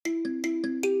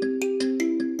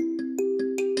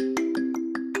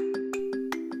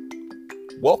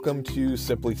Welcome to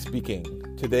Simply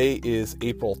Speaking. Today is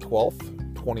April 12th,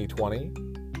 2020.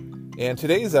 And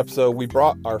today's episode, we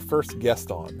brought our first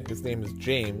guest on. His name is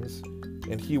James,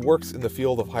 and he works in the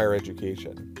field of higher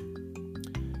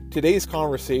education. Today's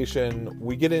conversation,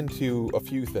 we get into a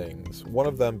few things. One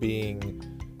of them being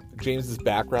James's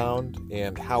background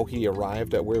and how he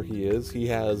arrived at where he is. He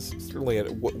has certainly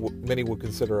what many would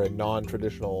consider a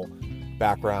non-traditional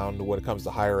background when it comes to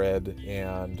higher ed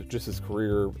and just his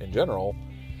career in general.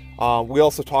 We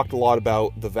also talked a lot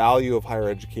about the value of higher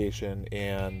education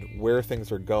and where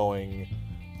things are going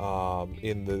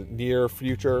in the near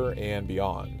future and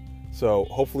beyond. So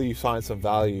hopefully you find some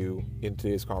value in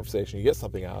today's conversation. You get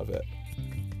something out of it.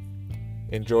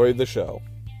 Enjoy the show.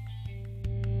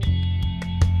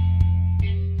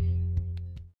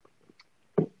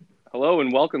 Hello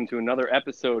and welcome to another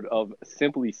episode of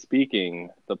Simply Speaking,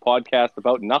 the podcast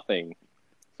about nothing,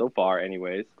 so far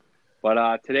anyways.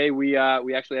 But today we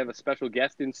actually have a special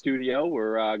guest in studio.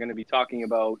 We're going to be talking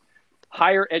about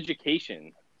higher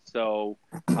education. So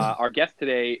our guest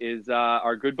today is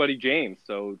our good buddy James.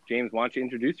 So James, why don't you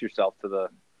introduce yourself to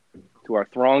our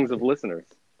throngs of listeners?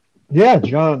 Yeah,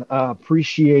 John,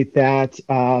 appreciate that.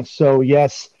 So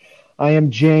yes, I am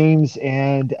James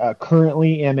and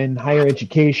currently am in higher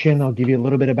education. I'll give you a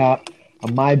little bit about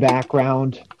my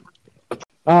background.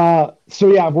 So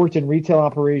yeah, I've worked in retail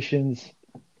operations,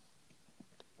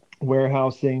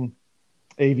 warehousing,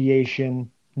 aviation,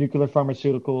 nuclear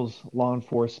pharmaceuticals, law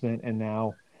enforcement, and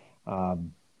now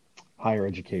higher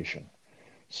education.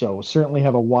 So certainly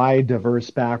have a wide, diverse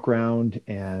background,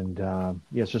 and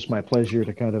it's just my pleasure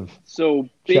to kind of So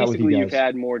chat with basically, you you've guys.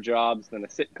 had more jobs than a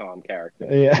sitcom character.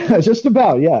 Yeah, just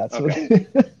about, yeah. Okay.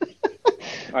 All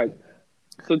right.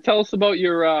 So tell us about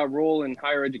your role in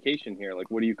higher education here. Like,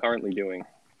 what are you currently doing?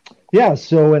 Yeah,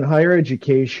 so in higher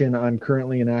education, I'm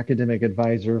currently an academic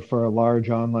advisor for a large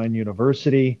online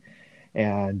university.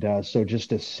 And so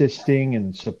just assisting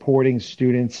and supporting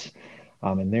students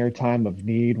in their time of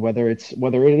need, whether it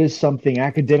is something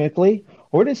academically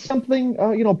or it is something,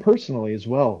 personally as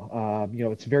well.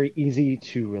 It's very easy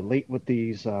to relate with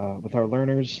with our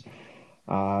learners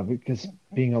because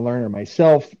being a learner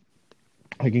myself,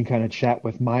 I can kind of chat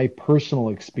with my personal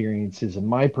experiences and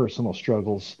my personal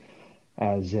struggles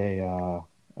as a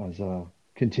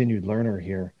continued learner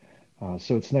here.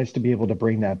 So it's nice to be able to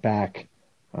bring that back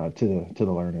to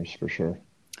the learners for sure.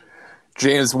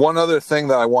 James, one other thing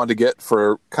that I wanted to get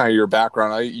for kind of your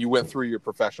background, you went through your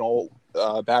professional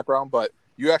background, but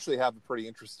you actually have a pretty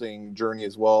interesting journey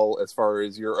as well as far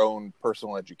as your own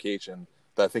personal education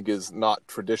that I think is not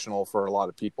traditional for a lot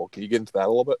of people. Can you get into that a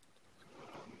little bit?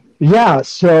 Yeah,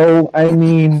 so I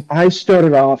mean, I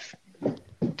started off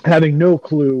having no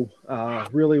clue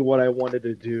really what I wanted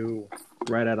to do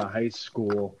right out of high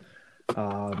school.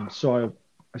 So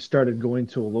I started going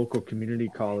to a local community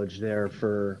college there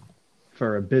for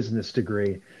a business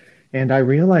degree. And I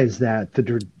realized that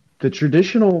the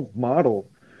traditional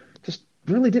model just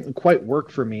really didn't quite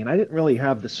work for me. And I didn't really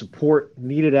have the support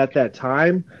needed at that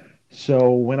time.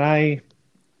 So when I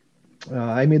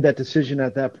made that decision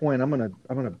at that point, I'm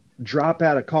gonna drop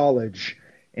out of college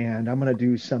and I'm going to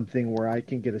do something where I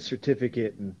can get a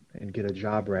certificate and get a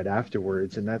job right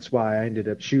afterwards. And that's why I ended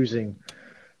up choosing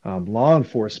law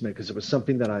enforcement, because it was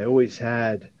something that I always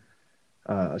had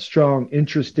a strong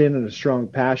interest in and a strong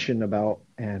passion about.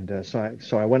 And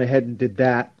so I went ahead and did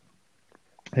that.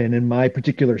 And in my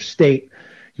particular state,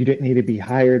 you didn't need to be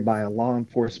hired by a law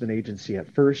enforcement agency at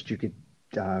first. You could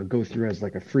go through as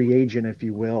like a free agent, if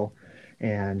you will.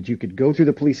 And you could go through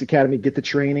the police academy, get the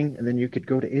training, and then you could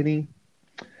go to any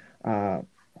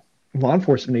law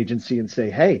enforcement agency and say,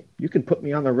 hey, you can put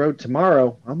me on the road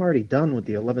tomorrow. I'm already done with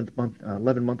the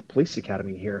 11-month police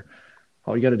academy here.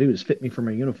 All you got to do is fit me for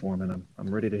my uniform, and I'm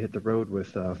ready to hit the road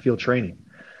with field training.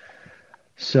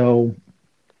 So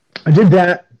I did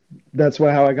that. That's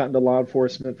how I got into law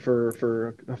enforcement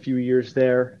for a few years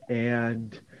there.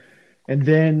 And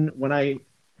then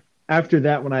after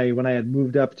that, when I had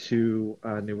moved up to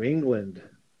New England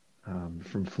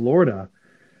from Florida,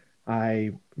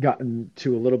 I got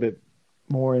into a little bit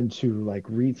more into like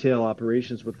retail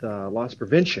operations with loss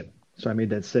prevention. So I made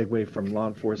that segue from law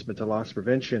enforcement to loss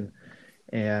prevention,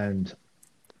 and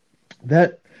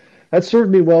that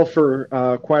served me well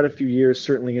for quite a few years.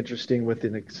 Certainly interesting with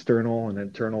an external and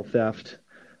internal theft,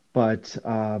 but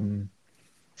I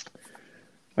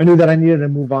knew that I needed to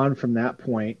move on from that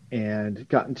point and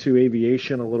got into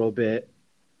aviation a little bit,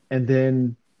 and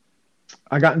then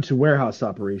I got into warehouse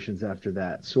operations after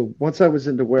that. So once I was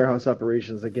into warehouse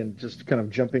operations, again, just kind of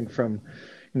jumping from,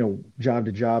 job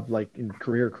to job, like in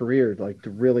career, like to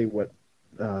really what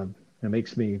it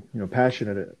makes me,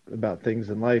 passionate about things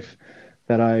in life,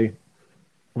 that I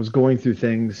was going through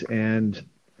things, and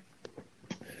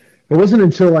it wasn't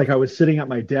until like I was sitting at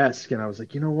my desk and I was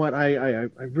like, you know what, I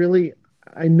really,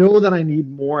 I know that I need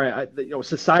more.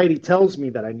 Society tells me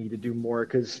that I need to do more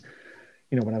because,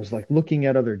 when I was like looking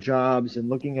at other jobs and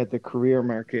looking at the career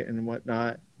market and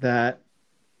whatnot, that,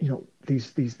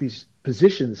 these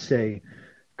positions say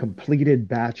completed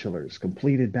bachelors,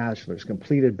 completed bachelors,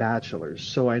 completed bachelors.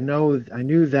 So I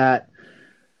knew that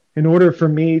in order for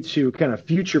me to kind of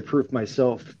future proof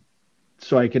myself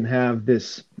so I can have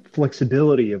this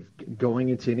flexibility of going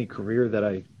into any career that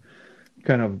I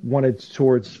kind of wanted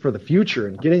towards for the future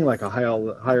and getting like a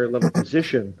higher level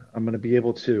position, I'm going to be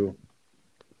able to,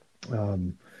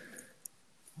 um,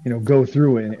 go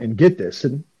through and get this.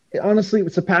 And honestly,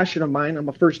 it's a passion of mine. I'm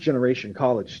a first generation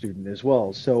college student as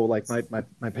well. So like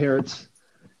my parents,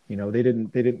 they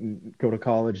didn't go to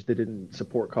college. They didn't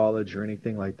support college or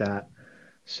anything like that.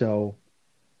 So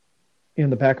in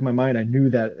the back of my mind, I knew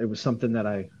that it was something that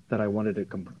I wanted to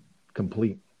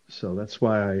complete. So that's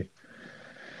why I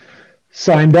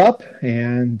signed up,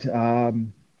 and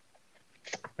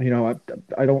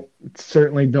I don't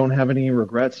certainly don't have any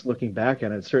regrets looking back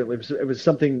at it. Certainly, it was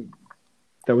something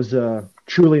that was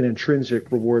truly an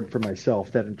intrinsic reward for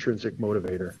myself, that intrinsic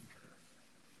motivator.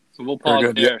 So we'll pause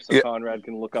Very good. there so Yeah. Conrad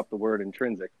can look up the word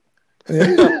intrinsic.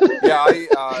 Yeah,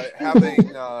 I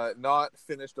having not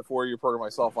finished a 4-year program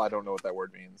myself, I don't know what that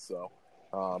word means. So,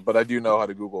 but I do know how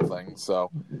to Google things.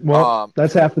 So, Well,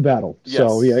 that's half the battle. yes,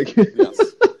 So yeah. yes.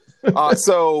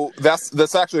 So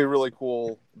that's actually a really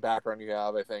cool background you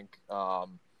have. I think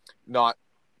not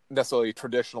necessarily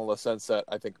traditional in the sense that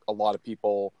I think a lot of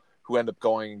people who end up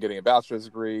going and getting a bachelor's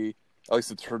degree, at least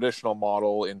the traditional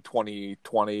model in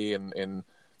 2020 and in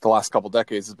the last couple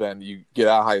decades has been you get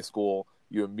out of high school,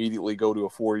 you immediately go to a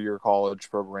 4-year college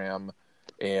program,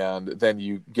 and then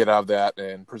you get out of that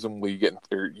and presumably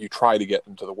you try to get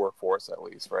into the workforce at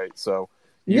least, right? So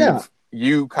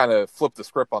you kind of flipped the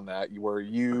script on that, where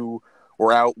you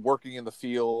were out working in the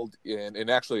field in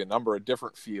actually a number of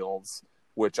different fields,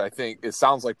 which I think it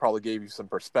sounds like probably gave you some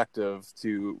perspective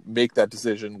to make that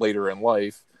decision later in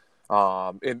life.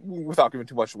 And without giving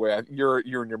too much away, you're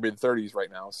in your mid-30s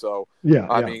right now, so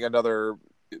I mean another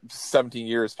 17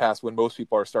 years past when most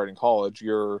people are starting college.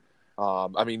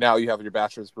 Now you have your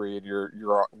bachelor's degree and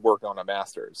you're working on a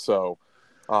master's. So,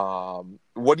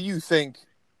 what do you think,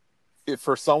 if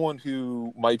for someone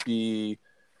who might be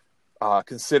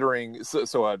considering,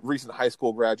 so a recent high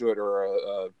school graduate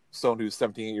or someone who's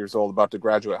 17 years old about to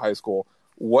graduate high school,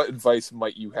 what advice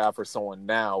might you have for someone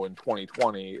now in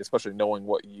 2020, especially knowing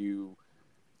what you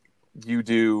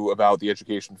do about the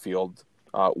education field?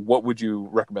 What would you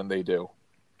recommend they do?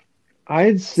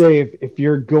 I'd say if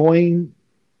you're going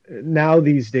now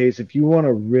these days, if you want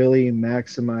to really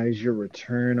maximize your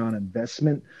return on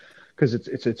investment, because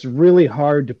it's really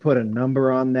hard to put a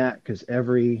number on that because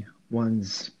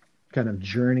everyone's kind of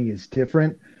journey is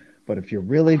different. But if you're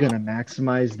really going to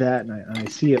maximize that, and I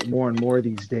see it more and more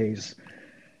these days,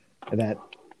 that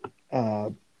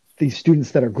these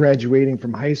students that are graduating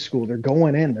from high school, they're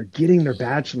going in, they're getting their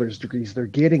bachelor's degrees, they're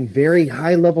getting very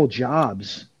high level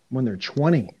jobs when they're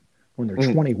 20, when they're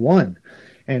 21.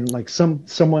 And like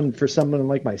someone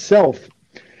like myself,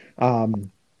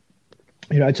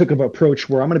 I took an approach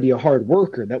where I'm going to be a hard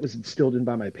worker. That was instilled in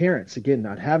by my parents. Again,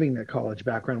 not having that college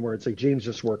background where it's like, James,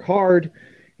 just work hard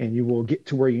and you will get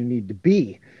to where you need to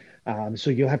be. So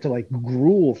you'll have to like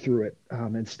gruel through it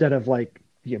instead of like,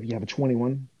 you have a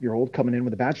 21-year-old coming in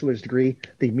with a bachelor's degree,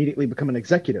 they immediately become an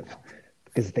executive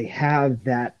because they have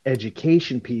that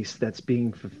education piece that's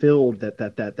being fulfilled,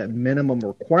 that minimum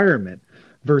requirement,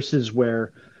 versus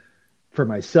where for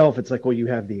myself, it's like, well, you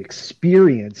have the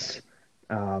experience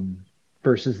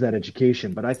versus that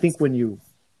education. But I think when you,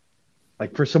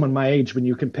 like for someone my age, when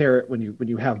you compare it, when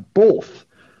you have both,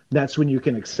 that's when you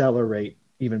can accelerate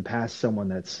even past someone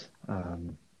that's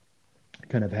kind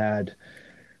of had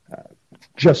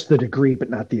just the degree, but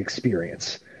not the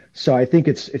experience. So I think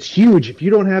it's huge. If you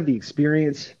don't have the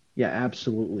experience, yeah,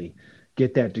 absolutely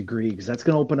get that degree, because that's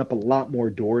going to open up a lot more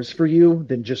doors for you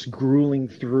than just grueling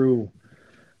through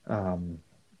the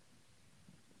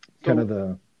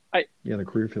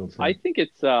career field. I think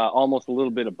it's almost a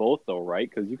little bit of both though, right?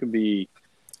 Because you can be,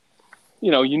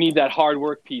 you need that hard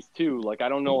work piece too. Like I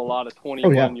don't know a lot of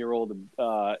 21-year-old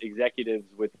executives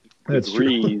with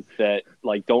degrees that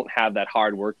like don't have that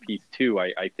hard work piece too.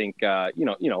 I think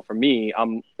for me,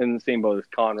 I'm in the same boat as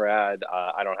Conrad.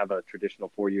 I don't have a traditional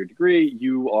 4-year degree.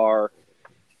 You are,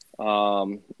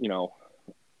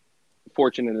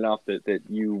 fortunate enough that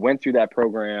you went through that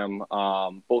program.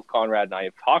 Both Conrad and I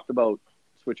have talked about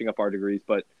switching up our degrees,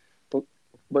 but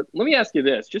let me ask you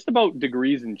this, just about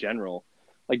degrees in general.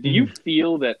 Like, do you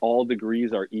feel that all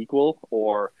degrees are equal,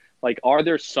 or like, are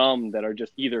there some that are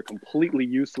just either completely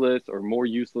useless or more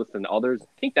useless than others?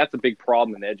 I think that's a big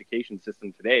problem in the education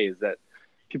system today, is that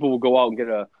people will go out and get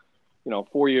a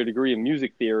 4-year degree in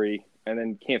music theory and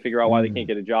then can't figure out why they can't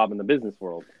get a job in the business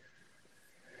world.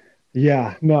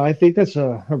 Yeah, no, I think that's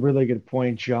a really good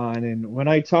point, John. And when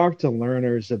I talk to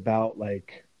learners about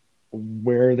like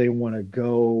where they want to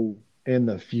go in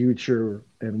the future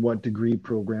and what degree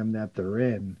program that they're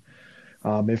in,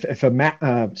 if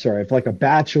like a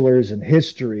bachelor's in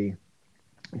history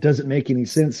doesn't make any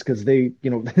sense because they,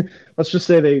 let's just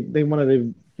say they want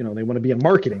to, they want to be in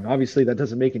marketing. Obviously, that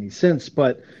doesn't make any sense.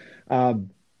 But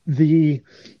the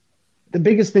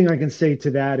biggest thing I can say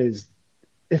to that is,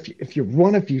 if you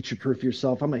want to future-proof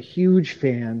yourself, I'm a huge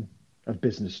fan of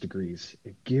business degrees.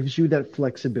 It gives you that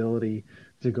flexibility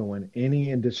to go in any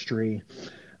industry.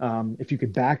 If you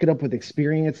could back it up with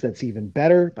experience, that's even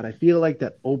better. But I feel like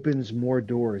that opens more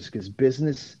doors because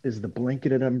business is the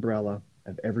blanketed umbrella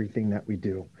of everything that we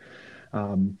do.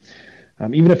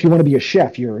 Even if you want to be a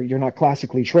chef, you're not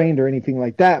classically trained or anything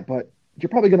like that, but you're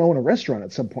probably going to own a restaurant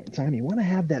at some point in time. You want to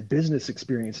have that business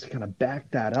experience to kind of back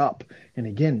that up. And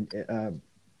again,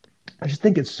 I just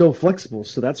think it's so flexible.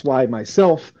 So that's why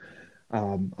myself,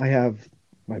 I have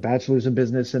my bachelor's in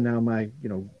business and now my,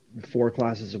 4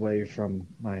 classes away from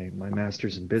my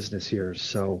master's in business here.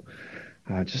 So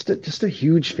just a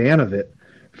huge fan of it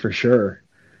for sure.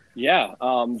 Yeah.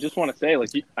 Just want to say,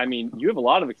 like, you have a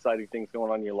lot of exciting things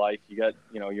going on in your life. You got,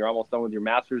 you're almost done with your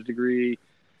master's degree.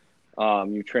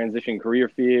 You transitioned career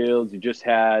fields. You just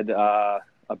had a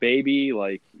baby.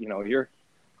 Like, your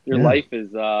life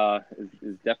is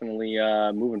definitely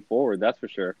moving forward. That's for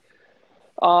sure.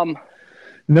 And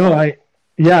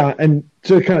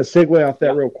to kind of segue off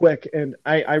that real quick, and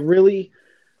I really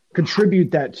contribute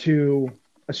that to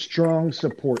a strong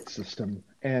support system.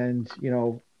 And,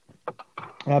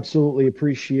 absolutely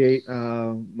appreciate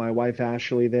my wife,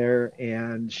 Ashley, there.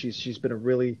 And she's been a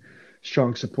really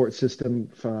strong support system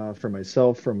for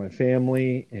myself, for my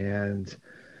family. And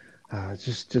I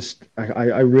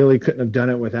really couldn't have done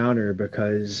it without her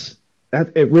because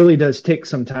it really does take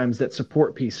sometimes that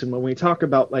support piece. And when we talk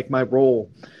about like my role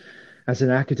as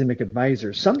an academic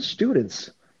advisor, some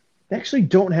students actually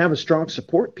don't have a strong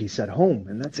support piece at home.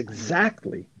 And that's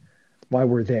exactly why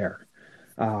we're there.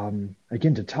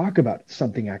 Again, to talk about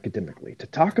something academically, to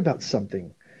talk about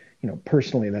something,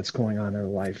 personally that's going on in their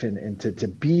life and to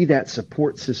be that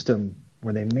support system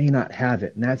where they may not have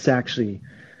it. And that's actually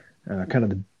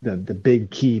kind of the big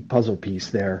key puzzle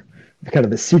piece there, kind of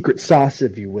the secret sauce,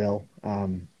 if you will,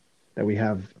 that we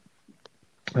have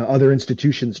other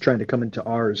institutions trying to come into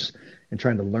ours and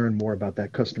trying to learn more about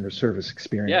that customer service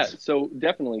experience. Yeah, so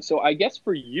definitely. So I guess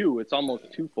for you, it's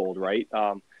almost twofold, right?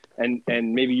 And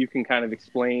maybe you can kind of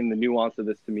explain the nuance of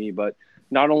this to me, but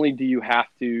not only do you have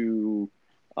to,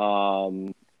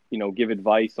 give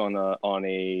advice on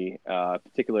a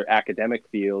particular academic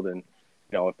field, and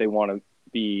if they want to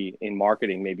be in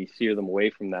marketing, maybe steer them away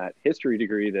from that history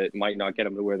degree that might not get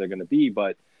them to where they're going to be.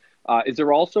 But is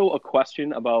there also a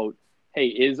question about, hey,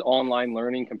 is online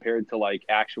learning compared to like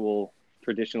actual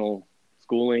traditional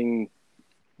schooling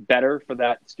better for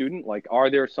that student? Like, are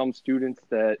there some students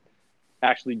that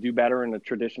actually do better in a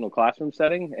traditional classroom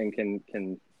setting and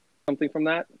can something from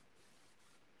that?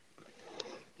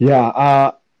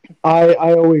 Yeah, I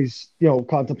always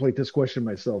contemplate this question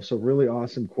myself. So really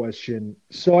awesome question.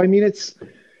 So I mean, it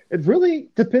really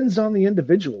depends on the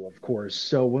individual, of course.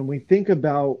 So when we think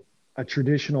about a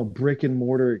traditional brick and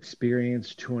mortar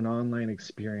experience to an online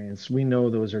experience, we know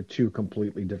those are two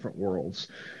completely different worlds.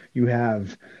 You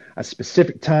have a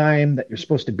specific time that you're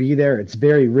supposed to be there. It's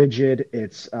very rigid.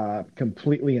 It's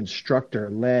completely instructor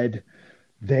led.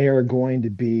 They are going to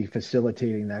be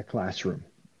facilitating that classroom.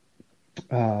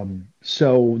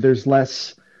 So there's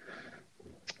less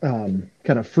kind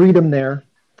of freedom there.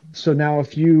 So now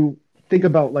if you think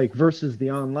about like versus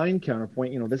the online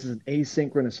counterpoint, this is an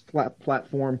asynchronous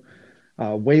platform,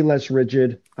 way less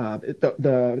rigid.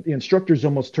 The instructors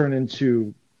almost turn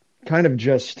into kind of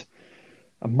just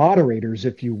moderators,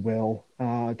 if you will,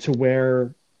 to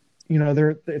where,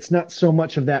 it's not so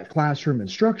much of that classroom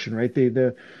instruction, right?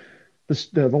 The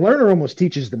learner almost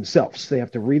teaches themselves. They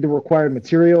have to read the required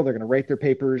material. They're going to write their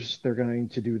papers. They're going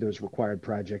to do those required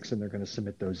projects, and they're going to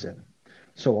submit those in.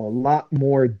 So a lot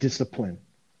more discipline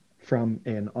from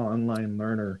an online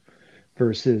learner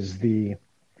versus the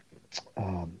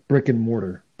brick and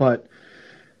mortar. But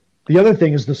the other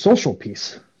thing is the social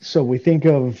piece. So we think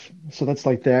of, so that's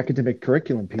like the academic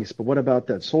curriculum piece, but what about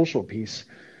that social piece,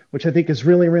 which I think is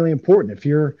really, really important. If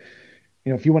you're,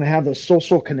 if you want to have those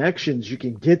social connections, you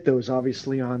can get those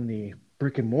obviously on the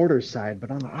brick and mortar side,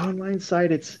 but on the online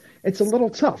side, it's a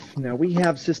little tough. Now we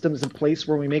have systems in place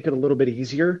where we make it a little bit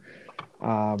easier,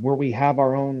 where we have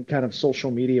our own kind of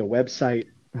social media website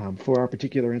for our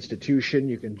particular institution.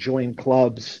 You can join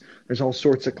clubs. There's all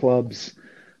sorts of clubs.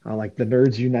 Like the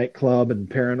Nerds Unite Club and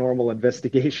Paranormal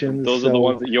Investigations. Those are the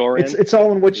ones that you're in? It's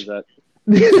all in which... That...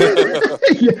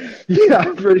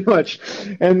 yeah, pretty much.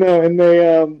 And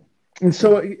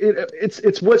so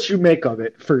it's what you make of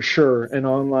it, for sure. An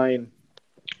online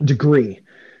degree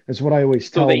is what I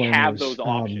always tell learners. So they have those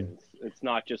options. It's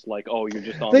not just like, oh, you're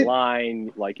just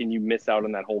online, and you miss out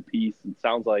on that whole piece. It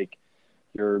sounds like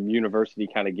your university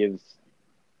kind of gives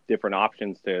different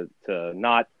options to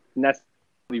not necessarily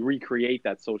recreate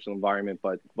that social environment,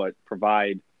 but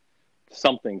provide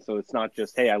something. So it's not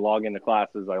just, hey, I log into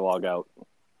classes, I log out.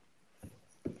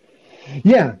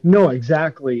 Yeah, no,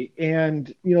 exactly.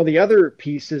 And, the other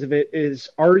pieces of it is,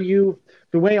 the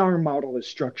way our model is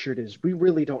structured is we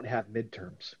really don't have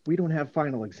midterms. We don't have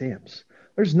final exams.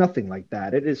 There's nothing like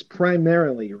that. It is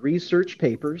primarily research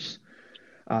papers,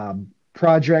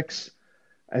 projects,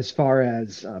 as far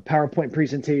as PowerPoint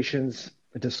presentations,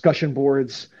 discussion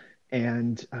boards.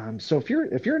 And so if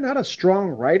you're not a strong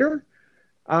writer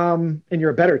and you're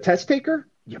a better test taker,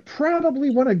 you probably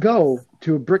want to go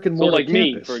to a brick and mortar campus.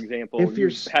 Me, for example, if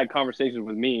you've had conversations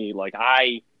with me,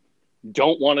 I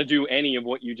don't want to do any of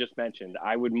what you just mentioned.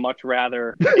 I would much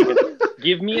rather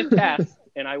give me a test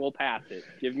and I will pass it.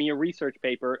 Give me a research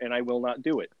paper and I will not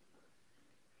do it.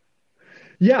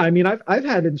 Yeah, I mean, I've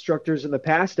had instructors in the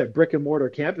past at brick and mortar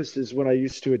campuses when I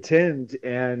used to attend,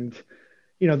 and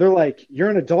they're like, you're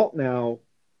an adult now.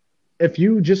 If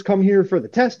you just come here for the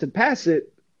test and pass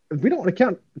it, we don't want to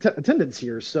count attendance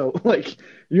here. So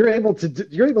you're able to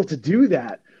do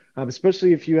that,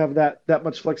 especially if you have that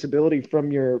much flexibility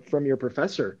from your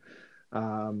professor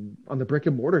on the brick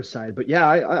and mortar side. But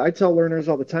yeah, I tell learners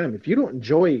all the time, if you don't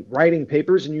enjoy writing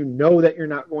papers and you know that you're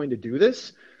not going to do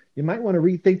this, you might want to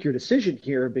rethink your decision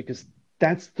here, because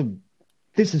this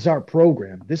is our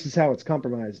program. This is how it's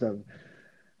compromised of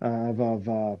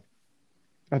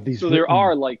these. So there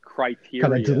are criteria,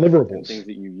 kind of deliverables, and things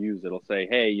that you use that'll say,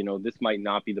 hey, this might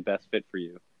not be the best fit for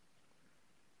you.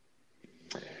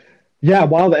 Yeah,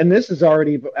 and this is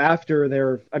already after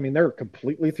they're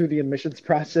completely through the admissions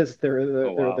process.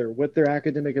 They're with their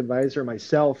academic advisor,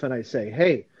 myself, and I say,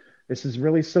 hey, this is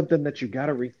really something that you got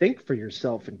to rethink for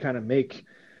yourself and kind of make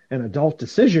an adult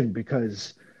decision,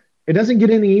 because it doesn't get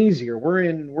any easier. We're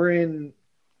in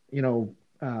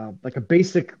a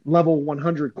basic level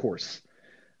 100 course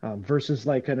versus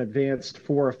an advanced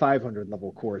 400 or 500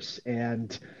 level course.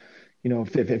 And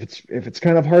if it's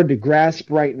kind of hard to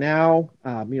grasp right now,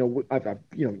 we go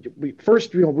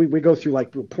through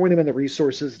we'll point them in the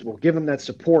resources, we'll give them that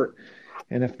support.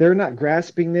 And if they're not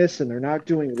grasping this and they're not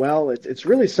doing well, it's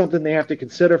really something they have to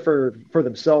consider for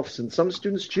themselves. And some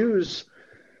students choose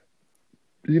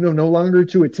no longer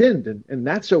to attend, and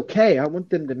that's okay. I want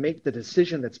them to make the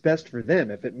decision that's best for them.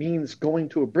 If it means going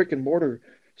to a brick and mortar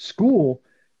school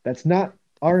that's not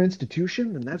our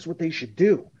institution, then that's what they should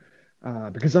do.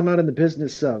 Because I'm not in the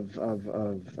business of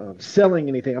selling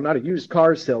anything. I'm not a used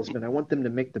car salesman. I want them to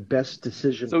make the best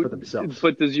decision for themselves.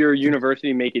 But does your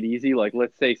university make it easy?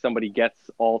 Let's say somebody gets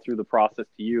all through the process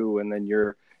to you, and then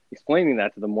you're explaining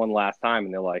that to them one last time,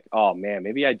 and they're like, oh man,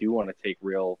 maybe I do want to take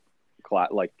real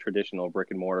traditional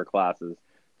brick and mortar classes.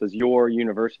 Does your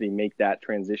university make that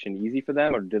transition easy for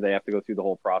them, or do they have to go through the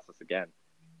whole process again?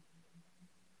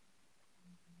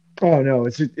 Oh no,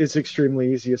 it's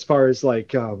extremely easy as far as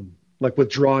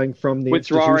withdrawing from the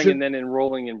institution and then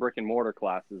enrolling in brick and mortar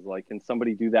classes. Can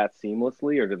somebody do that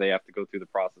seamlessly, or do they have to go through the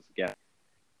process again?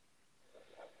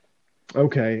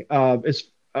 Okay.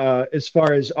 As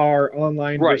far as our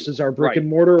online versus our brick and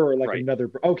mortar, or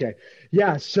another. Okay.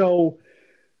 Yeah. So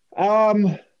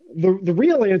the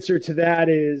real answer to that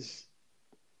is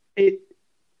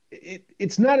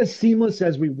it's not as seamless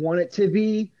as we want it to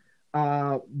be,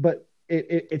 but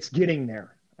it's getting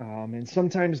there. And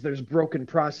sometimes there's broken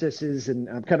processes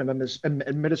and kind of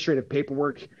administrative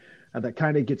paperwork that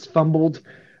kind of gets fumbled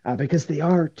because they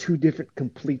are two different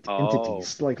complete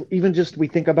entities. Even just we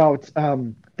think about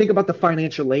the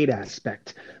financial aid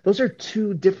aspect. Those are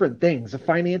two different things. A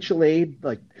financial aid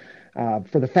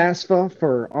for the FAFSA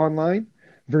for online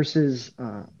versus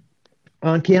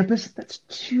on campus, that's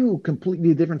two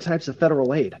completely different types of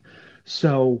federal aid.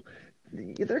 So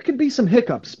there can be some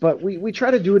hiccups, but we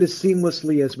try to do it as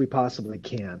seamlessly as we possibly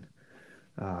can.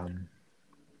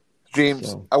 James,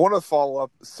 So I want to follow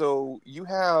up. So you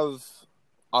have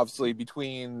obviously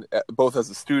between both as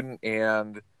a student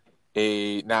and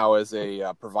now as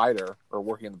a provider or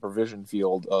working in the provision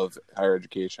field of higher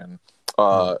education,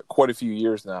 quite a few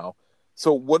years now.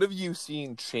 So what have you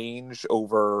seen change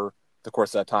over the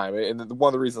course of that time? And one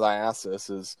of the reasons I ask this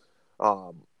is,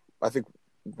 I think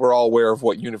we're all aware of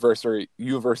what University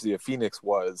of Phoenix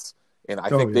was, and I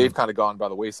think they've kind of gone by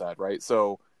the wayside, right?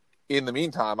 So in the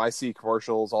meantime, I see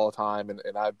commercials all the time,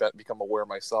 and I've become aware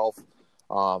myself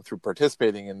through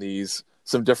participating in these,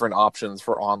 some different options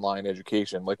for online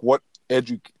education. Like what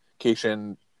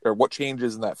education or what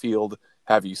changes in that field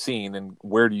have you seen, and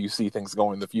where do you see things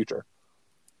going in the future?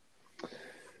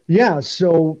 yeah,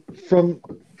 so from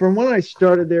when I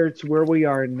started there to where we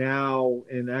are now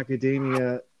in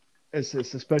academia,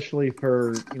 especially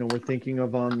for, we're thinking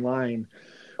of online,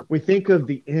 we think of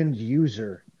the end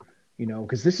user,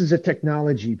 because this is a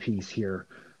technology piece here.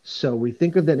 So we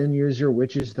think of that end user,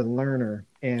 which is the learner.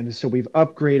 And so we've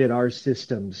upgraded our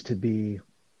systems to be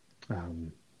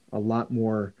a lot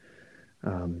more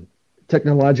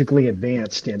technologically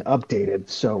advanced and updated.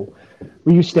 So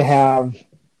we used to have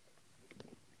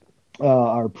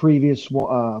our previous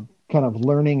kind of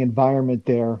learning environment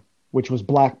there, which was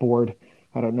Blackboard.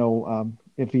 I don't know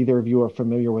if either of you are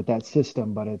familiar with that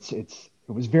system, but it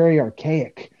was very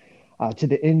archaic. To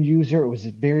the end user, it was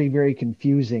very, very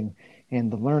confusing,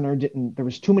 and the learner there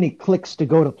was too many clicks to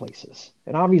go to places.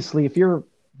 And obviously, if you're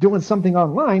doing something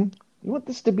online, you want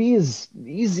this to be as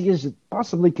easy as it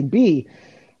possibly can be,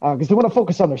 because they want to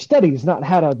focus on their studies, not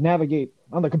how to navigate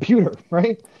on the computer,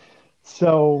 right?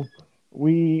 So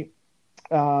we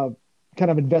kind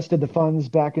of invested the funds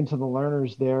back into the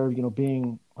learners there,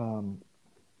 being kind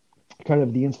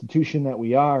of the institution that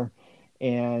we are.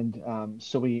 And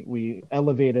so we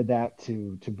elevated that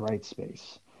to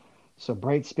Brightspace. So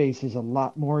Brightspace is a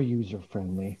lot more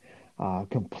user-friendly,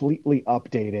 completely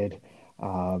updated.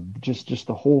 Just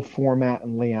the whole format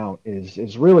and layout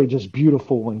is really just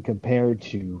beautiful when compared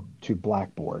to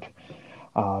Blackboard.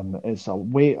 It's a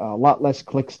lot less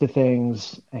clicks to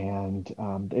things,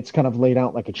 and it's kind of laid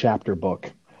out like a chapter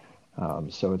book.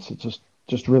 So it's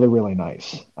just really, really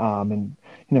nice. And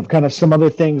kind of some other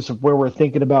things where we're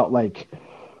thinking about, like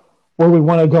where we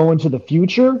want to go into the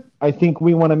future. I think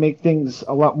we want to make things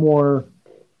a lot more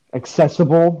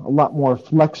accessible, a lot more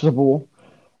flexible,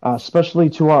 especially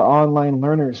to our online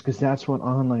learners, because that's what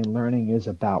online learning is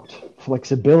about: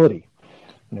 flexibility.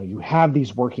 You have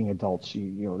these working adults,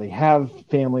 they have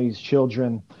families,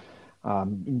 children,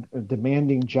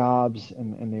 demanding jobs,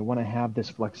 and they want to have this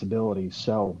flexibility.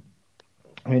 So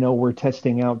I know we're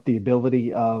testing out the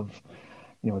ability of,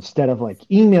 instead of like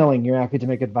emailing your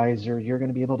academic advisor, you're going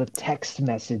to be able to text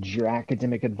message your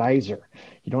academic advisor.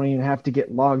 You don't even have to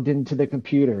get logged into the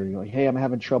computer. You're like, hey, I'm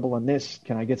having trouble on this.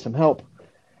 Can I get some help?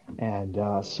 And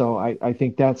so I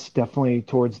think that's definitely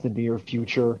towards the near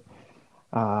future.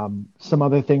 Some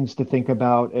other things to think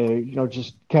about,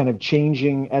 just kind of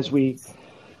changing as we,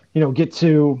 get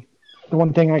to the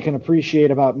one thing I can appreciate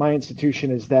about my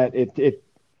institution is that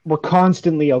we're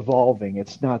constantly evolving.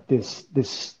 It's not this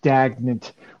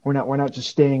stagnant. We're not just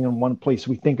staying in one place.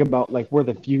 We think about like where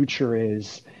the future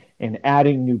is and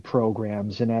adding new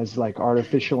programs. And as like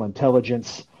artificial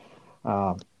intelligence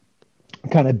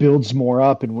kind of builds more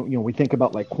up, and we think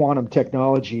about like quantum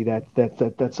technology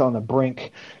that's on the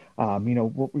brink.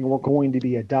 We're going to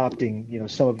be adopting,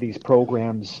 some of these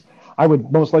programs. I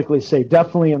would most likely say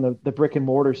definitely on the brick and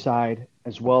mortar side,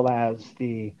 as well as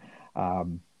the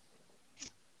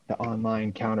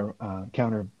online counter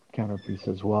piece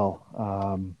as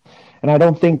well. And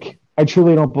I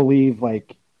truly don't believe,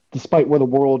 like, despite where the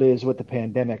world is with the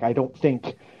pandemic, I don't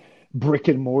think brick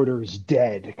and mortar is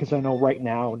dead, because I know right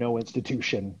now no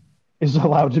institution is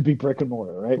allowed to be brick and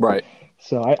mortar, right? Right.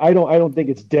 So I don't think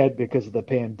it's dead because of the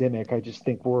pandemic. I just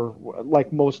think we're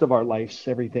like most of our lives,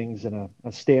 everything's in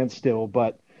a standstill,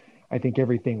 but I think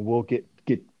everything will get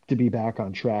to be back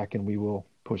on track, and we will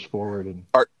push forward and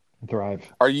thrive.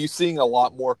 Are you seeing a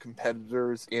lot more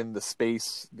competitors in the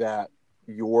space that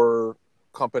your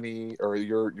company or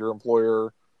your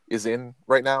employer is in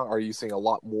right now? Are you seeing a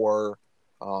lot more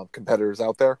competitors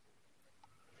out there?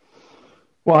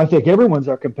 Well, I think everyone's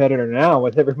our competitor now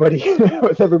with everybody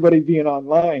being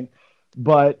online.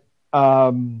 But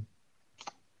again,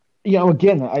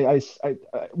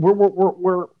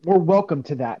 we're welcome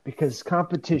to that, because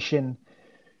competition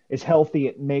is healthy.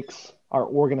 It makes our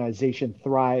organization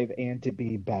thrive and to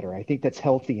be better. I think that's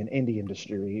healthy in any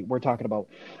industry. We're talking about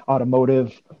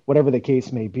automotive, whatever the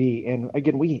case may be. And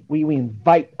again, we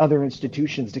invite other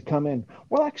institutions to come in.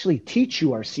 We'll actually teach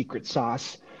you our secret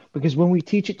sauce because when we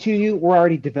teach it to you, we're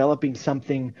already developing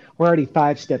something. We're already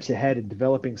 5 steps ahead and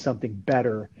developing something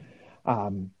better.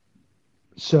 Um,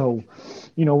 so,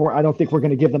 I don't think we're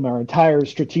going to give them our entire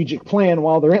strategic plan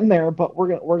while they're in there, but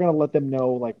we're gonna let them know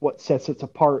like what sets us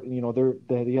apart.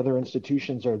 The other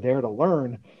institutions are there to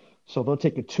learn, so they'll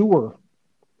take a tour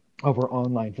of our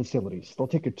online facilities. They'll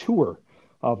take a tour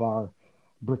of our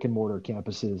brick and mortar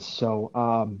campuses. So,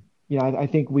 I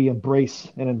think we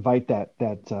embrace and invite that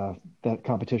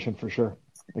competition for sure.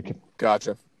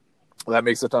 Gotcha. Well, that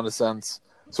makes a ton of sense.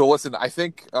 So listen, I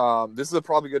think this is a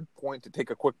probably good point to take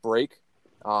a quick break.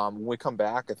 When we come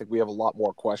back, I think we have a lot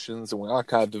more questions, and we want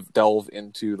to kind of delve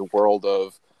into the world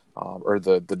of, or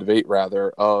the debate rather,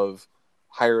 of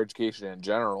higher education in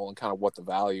general and kind of what the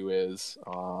value is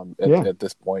at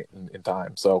this point in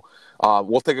time. So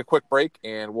we'll take a quick break,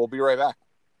 and we'll be right back.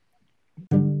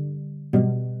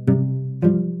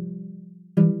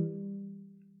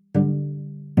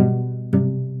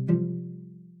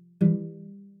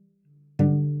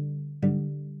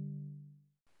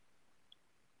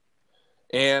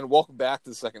 And welcome back to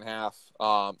the second half.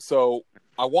 So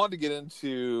I wanted to get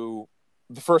into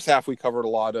the first half. We covered a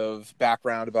lot of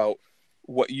background about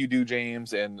what you do,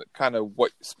 James, and kind of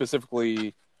what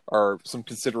specifically are some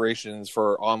considerations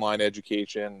for online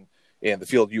education and the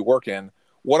field you work in.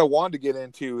 What I wanted to get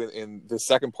into in the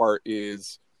second part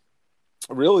is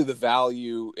really the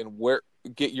value and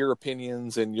get your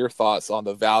opinions and your thoughts on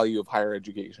the value of higher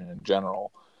education in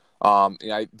general.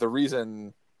 The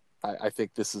reason I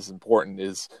think this is important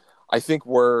is I think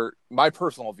my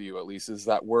personal view at least is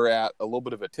that we're at a little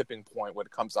bit of a tipping point when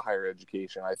it comes to higher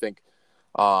education. I think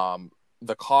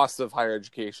the cost of higher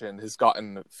education has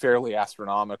gotten fairly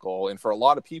astronomical. And for a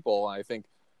lot of people, I think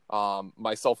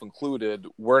myself included,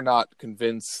 we're not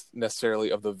convinced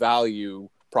necessarily of the value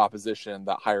proposition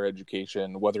that higher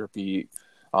education, whether it be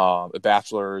a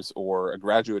bachelor's or a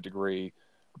graduate degree,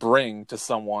 bring to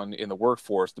someone in the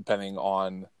workforce, depending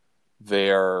on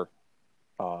their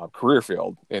career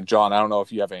field. And John, I don't know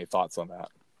if you have any thoughts on that.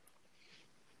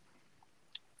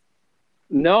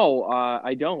 No,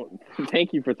 I don't.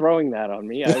 Thank you for throwing that on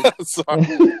me.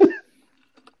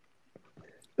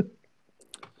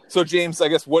 So James, I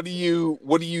guess what do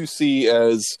you see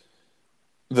as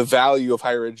the value of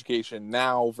higher education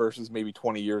now versus maybe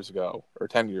 20 years ago or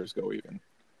 10 years ago even?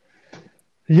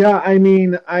 Yeah, I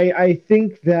mean, I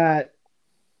think that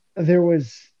there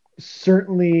was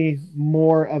certainly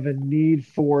more of a need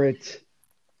for it,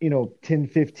 10,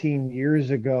 15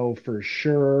 years ago for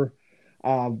sure.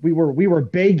 We were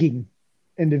begging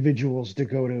individuals to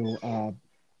go to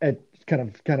at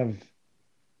kind of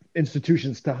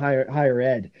institutions to higher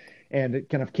ed, and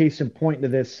kind of case in point to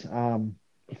this,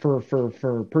 for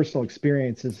personal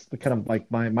experiences, kind of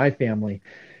like my family,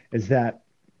 is that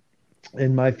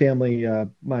in my family,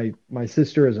 my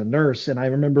sister is a nurse, and I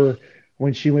remember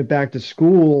when she went back to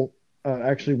school,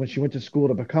 actually when she went to school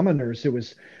to become a nurse, it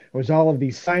was all of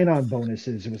these sign-on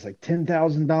bonuses. It was like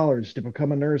 $10,000 to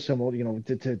become a nurse, and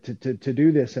to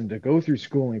do this and to go through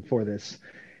schooling for this,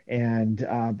 and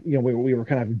we were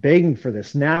kind of begging for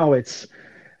this. Now it's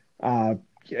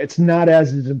not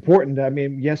as important. I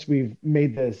mean, yes, we've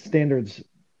made the standards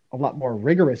a lot more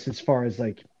rigorous as far as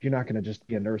like, you're not going to just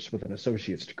be a nurse with an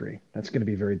associate's degree. That's going to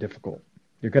be very difficult.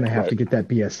 You're going to have to get that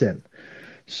BSN.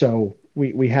 So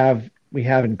we have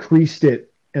increased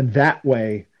it in that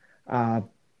way.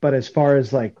 But as far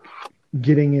as like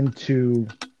getting into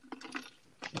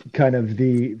kind of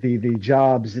the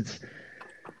jobs,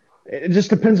 it just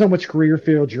depends on which career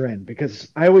field you're in, because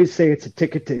I always say it's a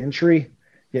ticket to entry.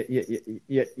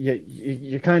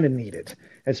 You kind of need it,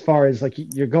 as far as like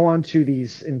you go on to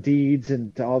these Indeeds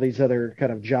and to all these other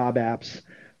kind of job apps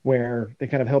where they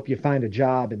kind of help you find a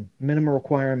job, and minimum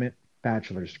requirement,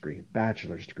 bachelor's degree. I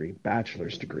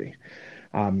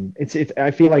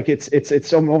feel like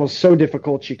it's almost so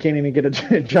difficult you can't even get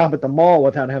a job at the mall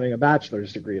without having a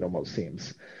bachelor's degree. It almost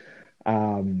seems.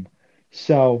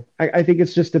 So I think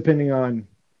it's just depending on,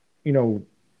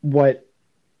 what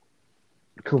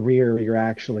career you're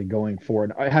actually going for.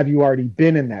 And have you already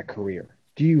been in that career?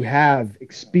 Do you have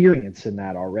experience in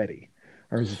that already?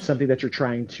 Or is it something that you're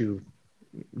trying to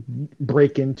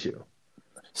break into?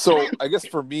 So I guess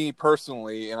for me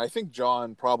personally, and I think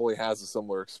John probably has a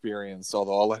similar experience,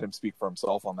 although I'll let him speak for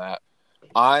himself on that.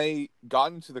 I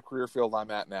got into the career field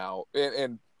I'm at now,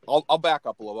 and I'll back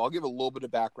up a little. I'll give a little bit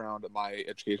of background of my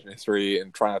education history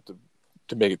and try not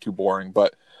to make it too boring.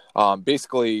 But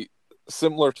basically,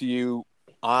 similar to you,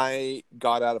 I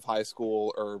got out of high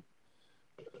school, or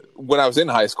when I was in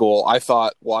high school, I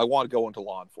thought, well, I want to go into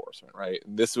law enforcement, right?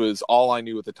 And this was all I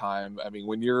knew at the time. I mean,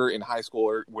 when you're in high school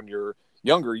or when you're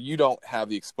younger, you don't have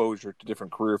the exposure to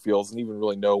different career fields and even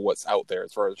really know what's out there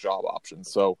as far as job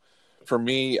options. So for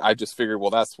me, I just figured, well,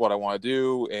 that's what I want to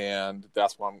do, and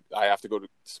that's why I have to go to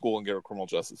school and get a criminal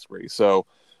justice degree. So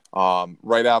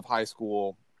right out of high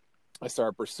school, I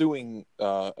started pursuing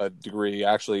a degree.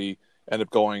 I actually ended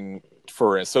up going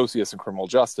for an associate's in criminal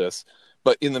justice.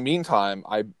 But in the meantime,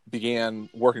 I began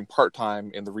working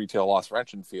part-time in the retail loss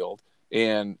prevention field,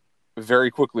 and very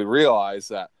quickly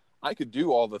realized that I could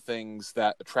do all the things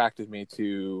that attracted me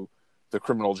to the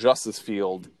criminal justice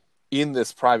field in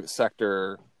this private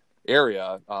sector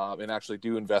area, and actually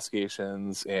do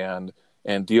investigations and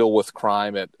deal with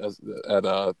crime at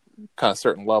a kind of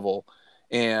certain level,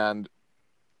 and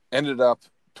ended up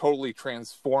totally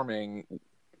transforming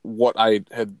what I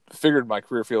had figured my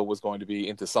career field was going to be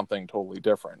into something totally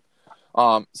different.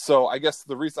 So I guess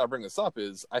the reason I bring this up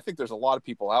is I think there's a lot of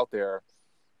people out there,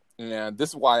 and this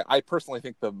is why I personally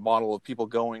think the model of people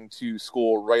going to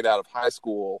school right out of high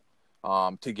school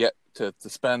to get to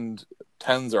spend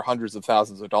tens or hundreds of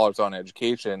thousands of dollars on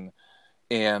education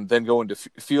and then go into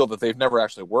field that they've never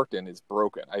actually worked in is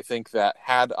broken. I think that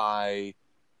had I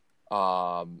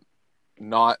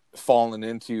not fallen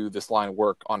into this line of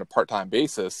work on a part-time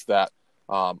basis, that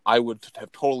I would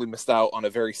have totally missed out on a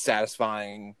very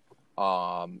satisfying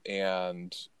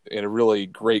and in a really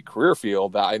great career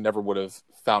field that I never would have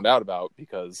found out about,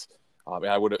 because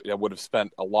I would have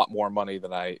spent a lot more money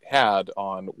than I had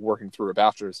on working through a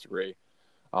bachelor's degree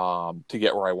to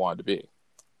get where I wanted to be.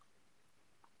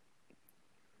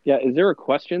 Yeah, is there a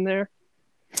question there?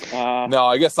 No,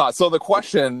 I guess not. So the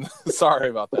question, sorry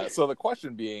about that. So the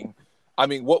question being, I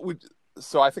mean,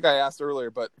 so I think I asked earlier,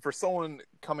 but for someone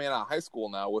coming out of high school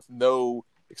now with no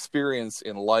experience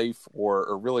in life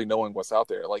or really knowing what's out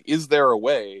there, like, is there a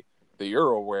way that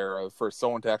you're aware of for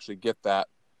someone to actually get that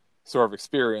sort of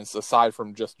experience aside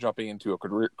from just jumping into a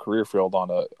career field on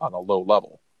a low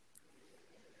level?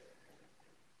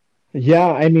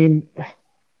 Yeah, I mean,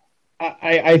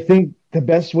 I think the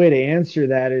best way to answer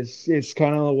that is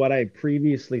kind of what I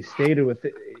previously stated with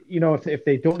it. If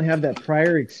they don't have that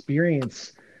prior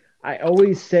experience, I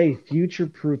always say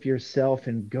future-proof yourself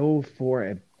and go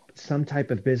for some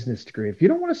type of business degree. If you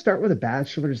don't want to start with a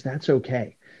bachelor's, that's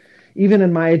okay. Even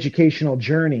in my educational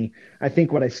journey, I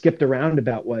think what I skipped around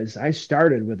about was I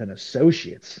started with an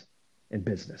associate's in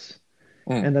business.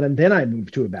 And then I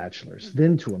moved to a bachelor's,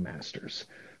 then to a master's.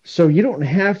 So you don't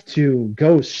have to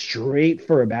go straight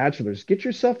for a bachelor's. Get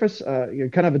yourself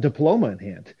kind of a diploma in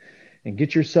hand and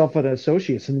get yourself an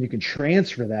associate's, and then you can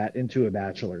transfer that into a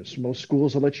bachelor's. Most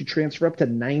schools will let you transfer up to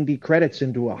 90 credits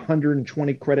into a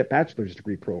 120 credit bachelor's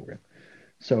degree program.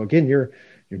 So again, you're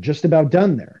just about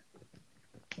done there.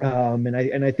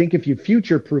 And I think if you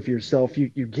future-proof yourself,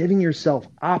 you're giving yourself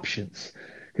options,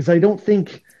 because I don't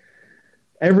think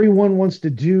everyone wants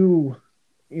to do,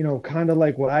 kind of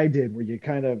like what I did, where you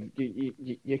kind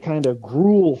of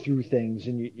gruel through things,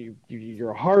 and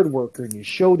you're a hard worker and you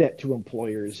show that to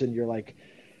employers, and you're like,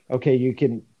 okay,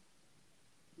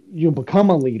 you'll become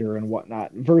a leader and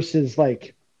whatnot, versus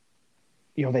like,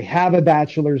 they have a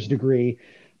bachelor's degree,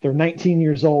 they're 19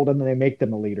 years old, and then they make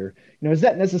them a leader. Is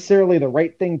that necessarily the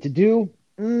right thing to do?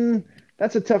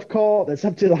 That's a tough call. That's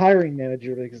up to the hiring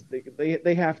manager, because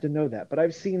they have to know that. But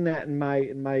I've seen that in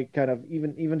my kind of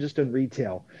even just in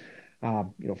retail.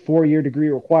 4-year degree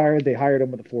required. They hired them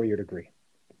with a 4-year degree.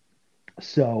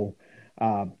 So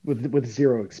with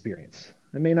zero experience,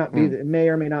 it may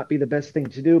or may not be the best thing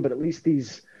to do. But at least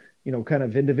these kind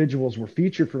of individuals were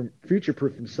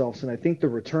future-proof themselves, and I think the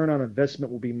return on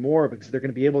investment will be more, because they're going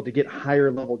to be able to get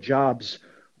higher level jobs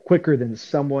quicker than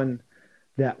someone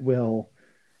that will.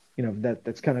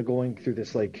 That's kind of going through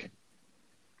this like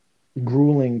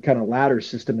grueling kind of ladder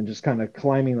system and just kind of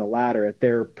climbing the ladder at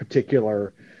their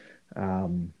particular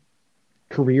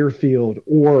career field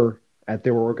or at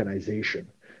their organization.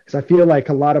 Because I feel like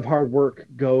a lot of hard work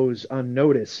goes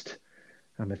unnoticed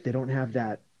if they don't have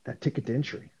that ticket to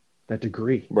entry, that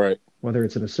degree, right? Whether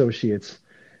it's an associate's,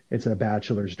 it's a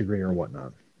bachelor's degree or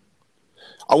whatnot.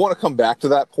 I want to come back to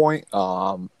that point,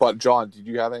 but John, did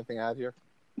you have anything to add here?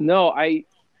 No,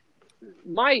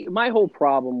 my whole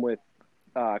problem with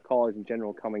college in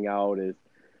general coming out is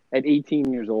at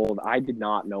 18 years old, I did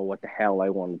not know what the hell I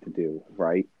wanted to do,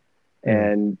 right?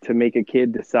 And to make a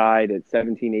kid decide at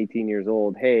 17, 18 years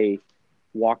old, hey,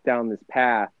 walk down this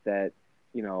path that,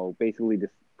 basically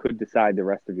could decide the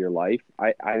rest of your life,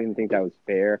 I didn't think that was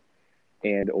fair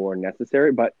and or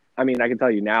necessary. But, I mean, I can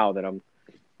tell you now that I'm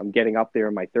getting up there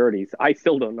in my 30s. I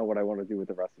still don't know what I want to do with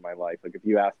the rest of my life. Like, if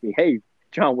you ask me, hey,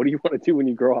 John, what do you want to do when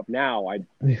you grow up now? I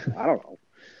don't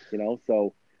know,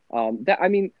 So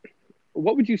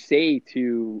what would you say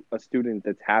to a student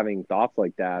that's having thoughts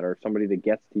like that, or somebody that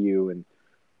gets to you and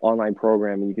online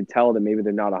program and you can tell that maybe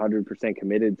they're not 100%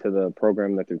 committed to the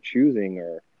program that they're choosing?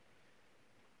 Or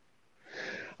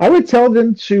I would tell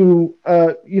them to,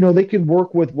 they can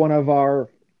work with one of our,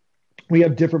 we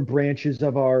have different branches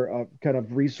of our kind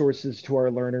of resources to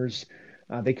our learners.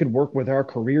 They could work with our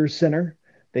career center.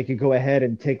 They could go ahead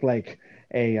and take like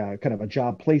a kind of a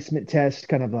job placement test,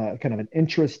 kind of an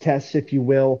interest test, if you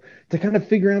will, to kind of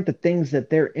figure out the things that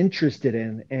they're interested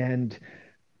in. And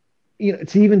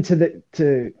to even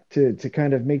to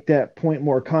kind of make that point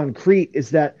more concrete is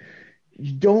that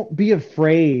you don't be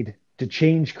afraid to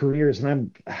change careers,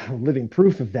 and I'm living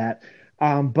proof of that.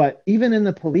 But even in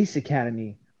the police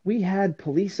academy, we had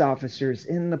police officers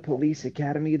in the police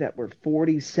academy that were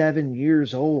 47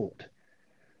 years old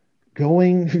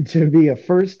going to be a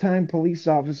first-time police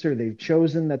officer. They've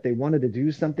chosen that they wanted to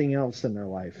do something else in their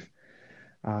life.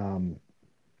 Um,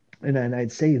 and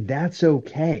I'd say that's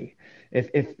okay.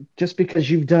 If just because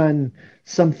you've done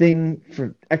something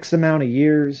for X amount of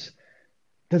years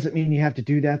doesn't mean you have to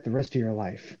do that the rest of your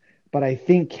life. But I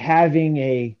think having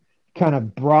a kind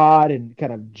of broad and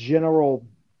kind of general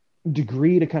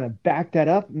degree to kind of back that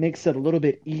up makes it a little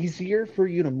bit easier for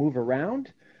you to move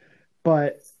around.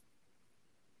 But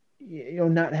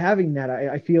not having that,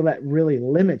 I feel that really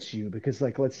limits you, because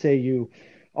like, let's say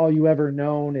all you ever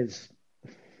known is,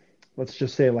 let's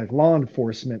just say like law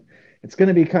enforcement. It's going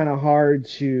to be kind of hard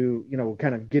to,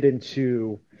 kind of get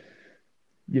into,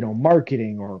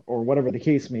 marketing or whatever the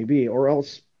case may be, or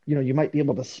else, you might be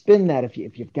able to spin that if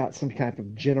you've got some kind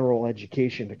of general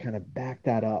education to kind of back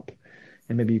that up,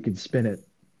 and maybe you could spin it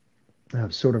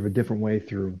sort of a different way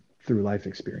through life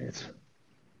experience.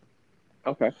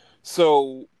 Okay.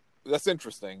 So that's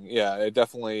interesting. Yeah, it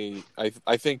definitely,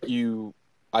 I think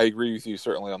I agree with you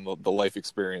certainly on the life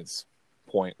experience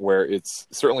point, where it's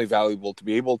certainly valuable to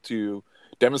be able to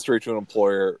demonstrate to an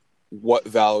employer what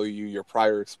value your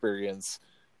prior experience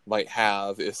might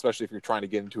have, especially if you're trying to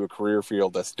get into a career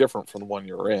field that's different from the one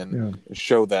you're in, and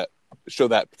show that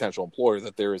potential employer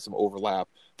that there is some overlap,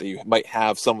 that you might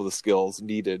have some of the skills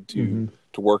needed to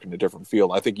work in a different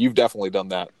field. I think you've definitely done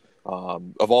that.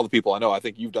 Of all the people I know, I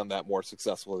think you've done that more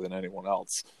successfully than anyone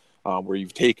else, where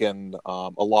you've taken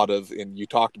a lot of, and you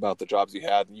talked about the jobs you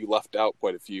had, and you left out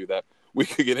quite a few that we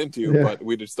could get into, but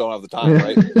we just don't have the time,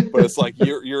 right? But it's like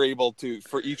you're able to,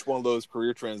 for each one of those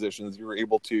career transitions, you're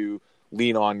able to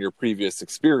lean on your previous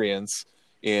experience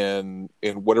in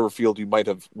whatever field you might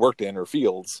have worked in, or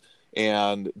fields,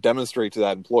 and demonstrate to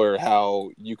that employer how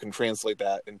you can translate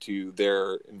that into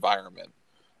their environment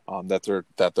that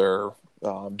they're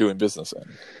doing business in.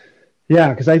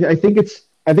 Yeah, because I think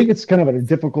it's kind of a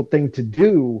difficult thing to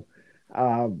do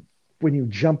when you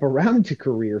jump around to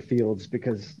career fields,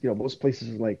 because most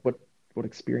places are like, what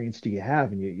experience do you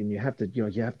have, and you have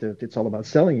to it's all about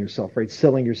selling yourself, right?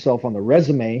 Selling yourself on the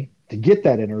resume to get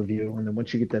that interview, and then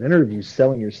once you get that interview,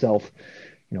 selling yourself,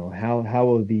 how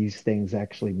will these things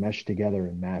actually mesh together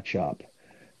and match up?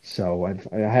 So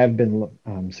I have been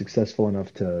successful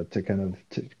enough to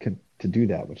do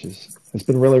that, which it's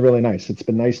been really, really nice. It's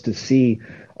been nice to see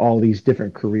all these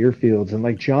different career fields. And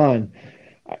like John,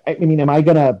 I mean,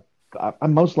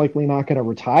 I'm most likely not going to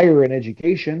retire in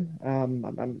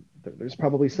education. There's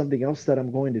probably something else that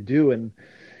I'm going to do. And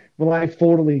will I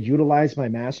fully utilize my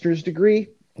master's degree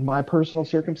in my personal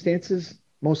circumstances?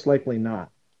 Most likely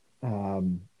not.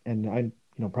 And I,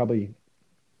 probably,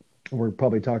 we'll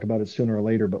probably talk about it sooner or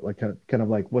later, but like kind of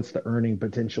like, what's the earning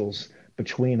potentials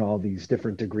between all these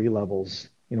different degree levels,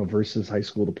 versus high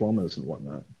school diplomas and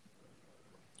whatnot.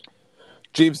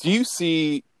 James, do you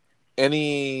see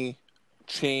any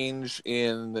change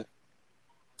in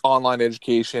online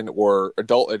education or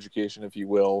adult education, if you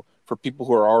will, for people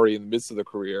who are already in the midst of the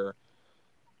career,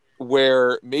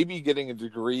 where maybe getting a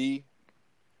degree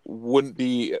wouldn't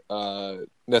be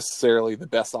necessarily the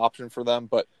best option for them,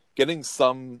 but getting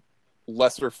some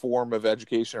lesser form of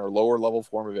education or lower level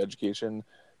form of education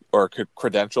or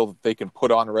credential that they can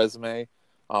put on a resume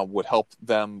would help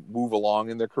them move along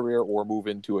in their career or move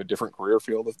into a different career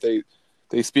field if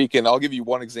they speak? And I'll give you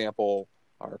one example,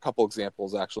 or a couple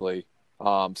examples actually.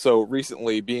 So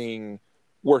recently,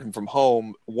 working from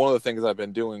home, one of the things I've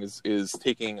been doing is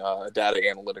taking a data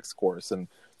analytics course. And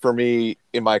for me,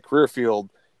 in my career field,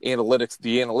 the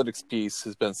analytics piece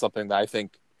has been something that I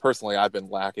think personally I've been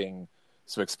lacking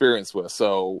some experience with.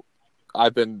 So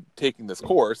I've been taking this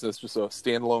course. It's just a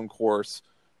standalone course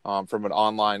from an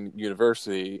online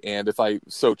university. And if I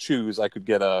so choose, I could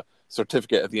get a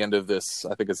certificate at the end of this.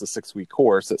 I think it's a 6-week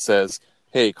course that says,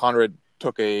 hey, Conrad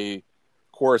took a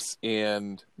course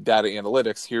in data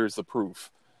analytics. Here's the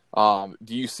proof.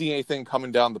 Do you see anything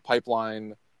coming down the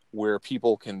pipeline where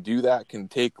people can do that, can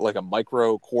take like a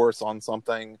micro course on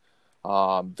something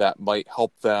that might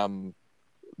help them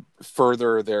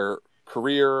further their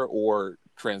career or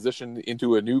transition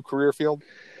into a new career field?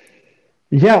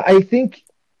 Yeah, I think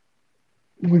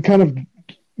we're kind of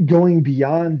going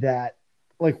beyond that,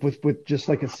 like with just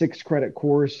like a 6 credit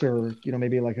course, or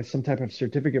maybe like some type of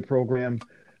certificate program.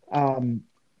 Um,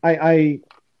 I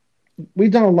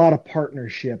we've done a lot of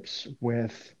partnerships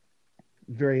with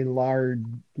very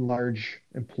large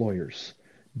employers,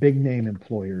 big name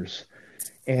employers,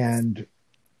 and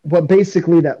what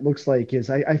basically that looks like is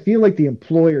I feel like the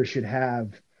employer should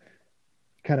have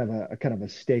kind of a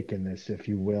stake in this, if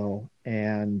you will,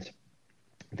 and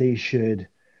they should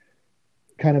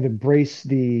kind of embrace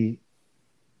the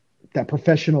that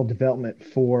professional development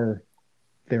for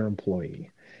their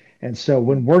employee. And so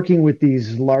when working with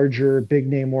these larger big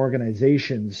name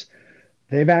organizations,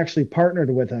 they've actually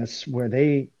partnered with us where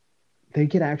they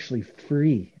get actually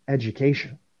free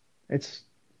education. It's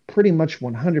pretty much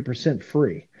 100%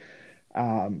 free.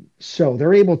 So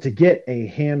they're able to get a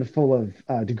handful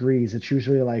of degrees. It's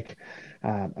usually like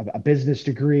a business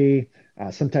degree,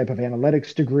 some type of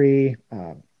analytics degree,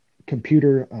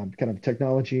 computer kind of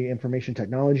technology, information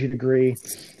technology degree,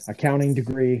 accounting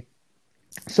degree,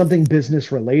 something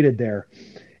business related there.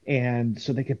 And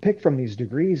so they can pick from these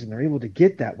degrees, and they're able to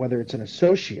get that, whether it's an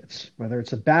associate's, whether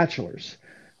it's a bachelor's.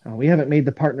 We haven't made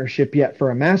the partnership yet for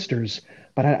a master's,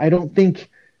 but I don't think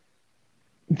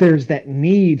there's that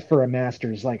need for a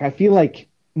master's. Like, I feel like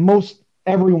most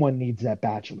everyone needs that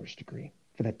bachelor's degree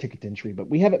for that ticket to entry, but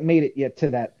we haven't made it yet to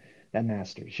that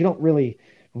master's. You don't really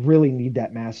need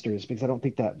that master's, because I don't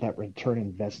think that return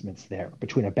investment's there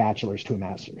between a bachelor's to a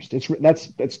master's.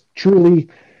 That's truly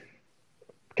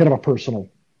kind of a personal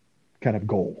kind of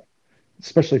goal,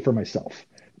 especially for myself,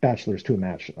 bachelor's to a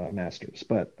master's.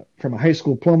 But from a high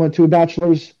school diploma to a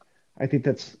bachelor's, I think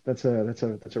that's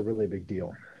a really big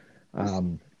deal.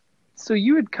 So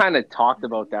you had kind of talked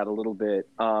about that a little bit.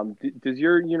 Does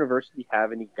your university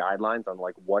have any guidelines on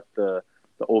like what the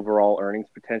overall earnings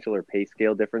potential or pay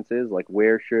scale difference is? Like,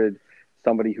 where should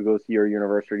somebody who goes to your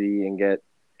university and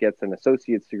gets an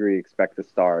associate's degree expect to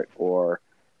start, or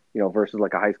versus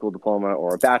like a high school diploma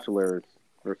or a bachelor's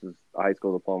versus a high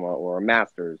school diploma or a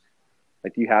master's?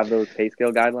 Like, do you have those pay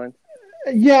scale guidelines?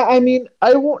 Yeah, I mean,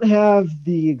 I won't have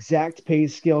the exact pay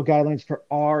scale guidelines for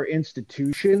our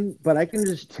institution, but I can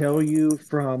just tell you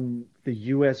from the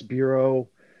U.S. Bureau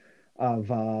of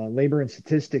Labor and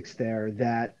Statistics there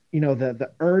that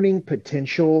the earning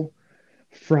potential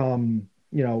from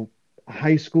a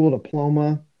high school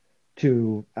diploma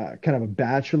to kind of a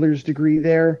bachelor's degree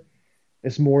there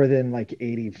is more than like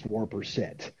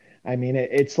 84%. I mean,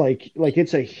 it's like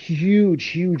it's a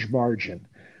huge margin.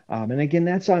 And again,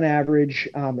 that's on average.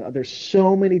 There's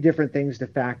so many different things to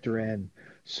factor in.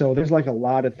 So there's like a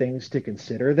lot of things to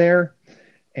consider there.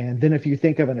 And then if you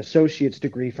think of an associate's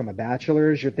degree from a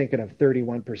bachelor's, you're thinking of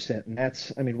 31%. And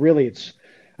that's, I mean, really, it's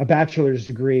a bachelor's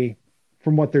degree,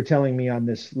 from what they're telling me on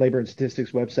this Labor and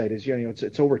Statistics website, is,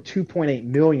 it's over 2.8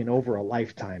 million over a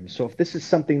lifetime. So if this is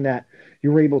something that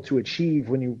you were able to achieve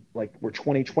when you were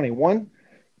 2021,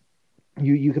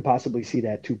 you could possibly see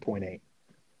that 2.8.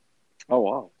 Oh,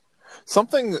 wow.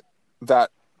 Something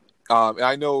that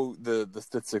I know the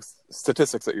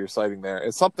statistics that you're citing there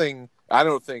is something I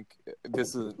don't think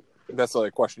this is necessarily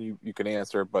a question you can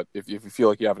answer, but if you feel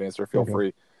like you have an answer, feel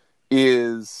free.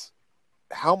 Is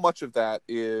how much of that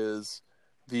is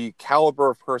the caliber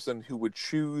of person who would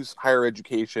choose higher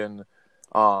education,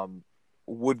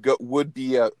 would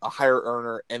be a higher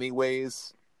earner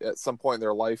anyways at some point in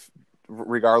their life,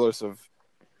 regardless of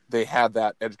they had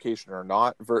that education or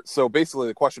not. So basically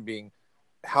the question being,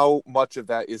 how much of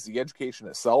that is the education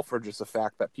itself, or just the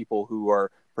fact that people who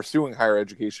are pursuing higher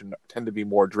education tend to be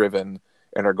more driven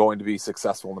and are going to be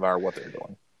successful no matter what they're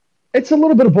doing? It's a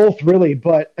little bit of both, really.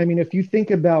 But I mean, if you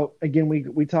think about, again,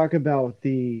 we talk about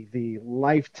the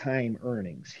lifetime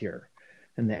earnings here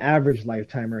and the average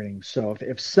lifetime earnings. So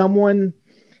if someone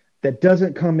that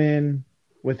doesn't come in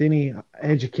with any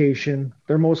education,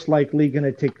 they're most likely going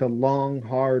to take the long,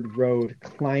 hard road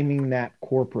climbing that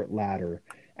corporate ladder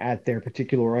at their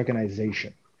particular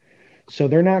organization. So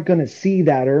they're not going to see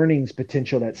that earnings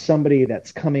potential that somebody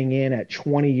that's coming in at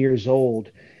 20 years old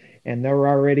and they're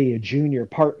already a junior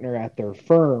partner at their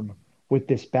firm with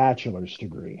this bachelor's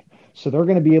degree. So they're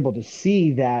going to be able to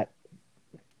see that.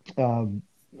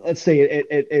 Let's say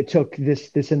it took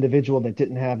this individual that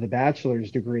didn't have the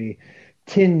bachelor's degree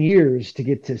 10 years to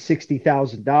get to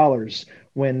 $60,000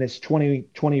 when this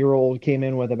 20-year-old came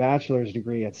in with a bachelor's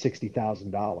degree at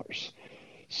 $60,000.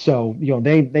 So,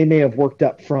 they may have worked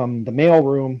up from the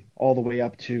mailroom all the way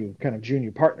up to kind of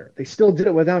junior partner. They still did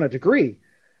it without a degree,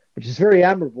 which is very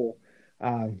admirable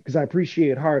because I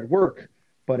appreciate hard work.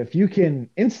 But if you can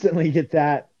instantly get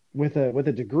that with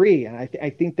a degree, and I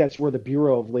think that's where the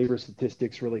Bureau of Labor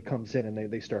Statistics really comes in, and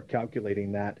they start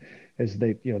calculating that as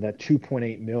that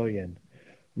 2.8 million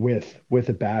with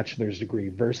a bachelor's degree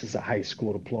versus a high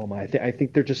school diploma. I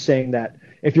think they're just saying that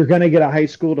if you're going to get a high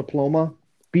school diploma,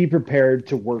 be prepared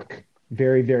to work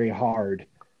very, very hard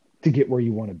to get where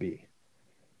you want to be.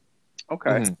 Okay.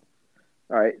 Mm-hmm.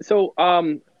 All right. So,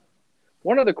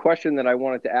 one other question that I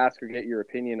wanted to ask or get your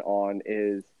opinion on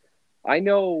is, I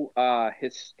know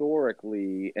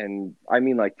historically, and I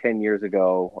mean like 10 years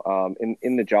ago,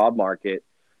 in the job market,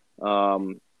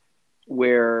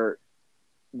 where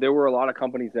there were a lot of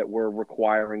companies that were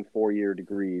requiring 4-year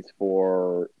degrees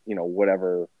for,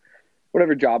 whatever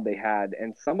job they had.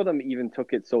 And some of them even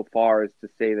took it so far as to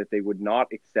say that they would not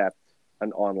accept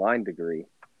an online degree.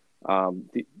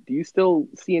 Do you still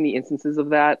see any instances of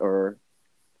that, or,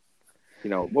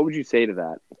 what would you say to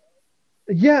that?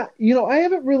 Yeah, I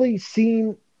haven't really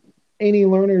seen any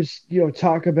learners,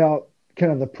 talk about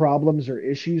kind of the problems or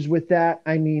issues with that.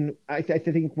 I mean, I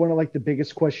think one of like the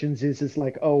biggest questions is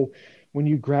like, oh, when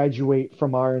you graduate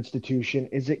from our institution,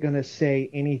 is it going to say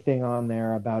anything on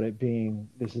there about it being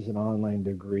this is an online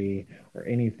degree or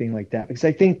anything like that? Because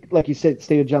I think, like you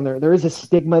stated, John, there is a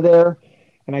stigma there,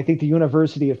 and I think the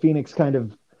University of Phoenix kind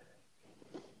of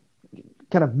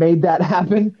made that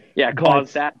happen. Yeah,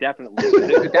 caused that,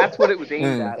 definitely. That's what it was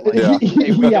aimed at. Like,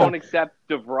 hey, we don't accept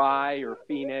DeVry or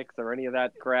Phoenix or any of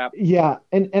that crap. Yeah,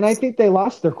 and I think they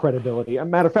lost their credibility. As a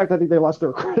matter of fact, I think they lost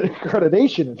their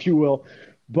accreditation, if you will.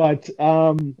 But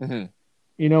when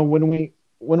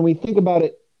we think about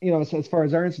it, as far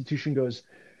as our institution goes,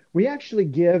 we actually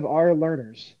give our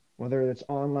learners, whether it's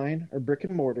online or brick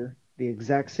and mortar, the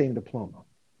exact same diploma.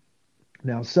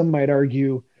 Now, some might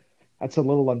argue that's a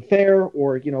little unfair,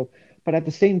 but at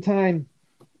the same time,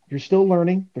 you're still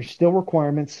learning. There's still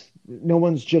requirements. No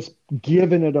one's just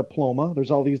given a diploma.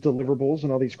 There's all these deliverables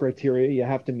and all these criteria you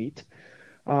have to meet.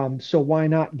 So why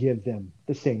not give them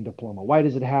the same diploma? Why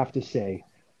does it have to say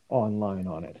online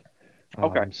on it?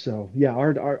 Okay. So yeah,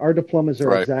 our diplomas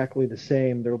are exactly the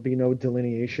same. There will be no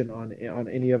delineation on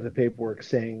any of the paperwork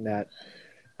saying that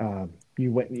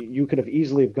you could have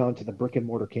easily have gone to the brick and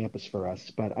mortar campus for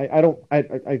us, but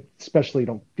I especially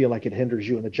don't feel like it hinders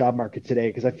you in the job market today,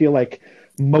 because I feel like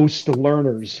most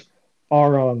learners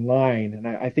are online, and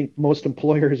I think most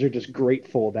employers are just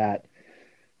grateful that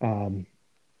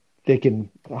they can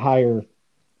hire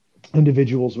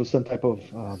individuals with some type of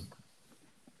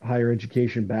higher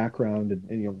education background,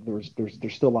 and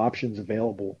there's still options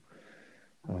available,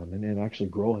 and actually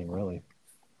growing, really.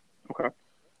 Okay.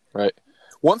 Right.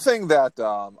 One thing that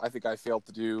I think I failed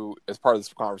to do as part of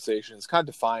this conversation is kind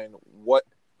of define what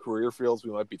career fields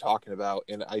we might be talking about.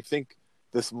 And I think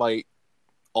this might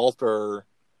alter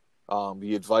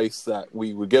the advice that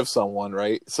we would give someone,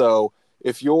 right? So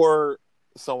if you're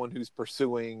someone who's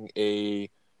pursuing a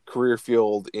career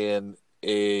field in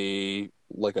say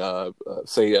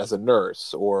as a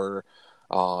nurse, or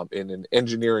in an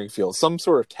engineering field, some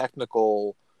sort of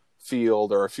technical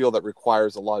field, or a field that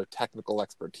requires a lot of technical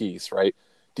expertise, right?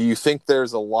 Do you think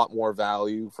there's a lot more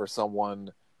value for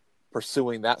someone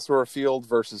pursuing that sort of field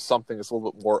versus something that's a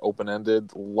little bit more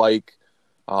open-ended, like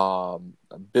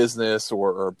business,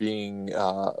 or being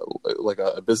like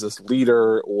a business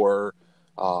leader, or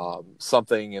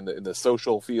something in the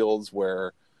social fields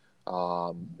where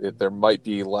there might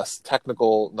be less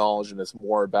technical knowledge and it's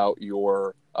more about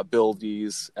your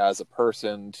abilities as a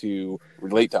person to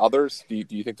relate to others? Do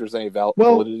you think there's any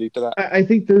validity to that? I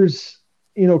think there's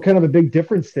kind of a big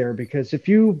difference there, because if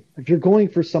you're going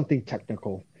for something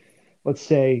technical, let's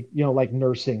say like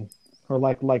nursing, or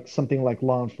like something like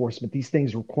law enforcement, these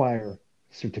things require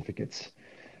certificates.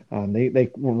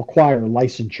 They require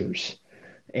licensures,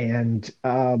 and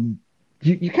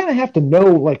you kind of have to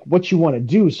know like what you want to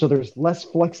do, so there's less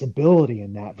flexibility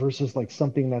in that versus like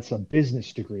something that's a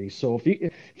business degree. So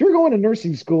if you're going to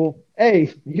nursing school,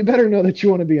 you better know that you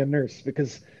want to be a nurse,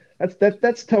 because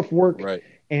that's tough work, right?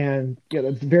 And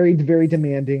it's very, very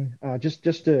demanding. Just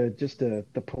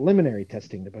the preliminary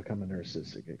testing to become a nurse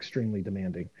is extremely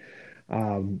demanding.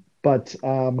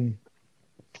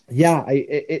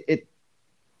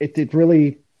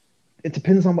 It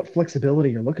depends on what flexibility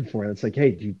you're looking for. It's like,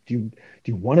 hey, do you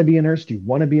want to be a nurse? Do you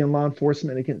want to be in law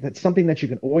enforcement? And again, that's something that you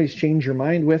can always change your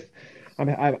mind with. I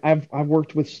mean, I've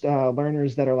worked with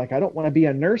learners that are like, I don't want to be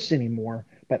a nurse anymore,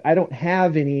 but I don't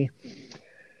have any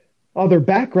other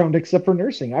background except for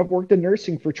nursing. I've worked in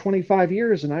nursing for 25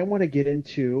 years and I want to get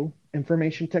into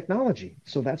information technology.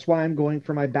 So that's why I'm going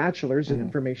for my bachelor's in Mhm.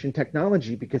 information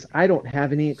technology because I don't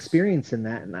have any experience in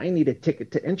that and I need a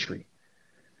ticket to entry.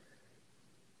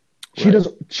 Right.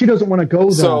 She doesn't want to go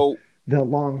So the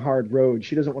long hard road.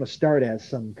 She doesn't want to start as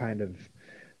some kind of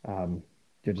um,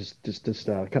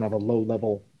 kind of a low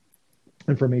level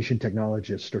information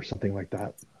technologist or something like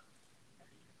that.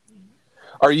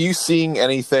 are you seeing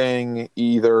anything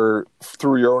either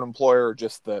through your own employer or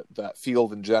just that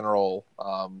field in general,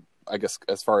 I guess,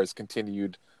 as far as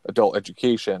continued adult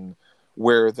education,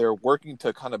 where they're working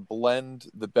to kind of blend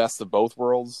the best of both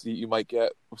worlds that you might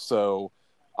get? So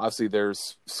obviously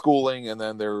there's schooling and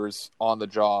then there's on the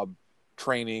job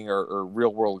training or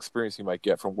real world experience you might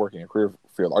get from working in a career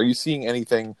field. Are you seeing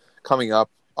anything coming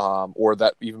up, or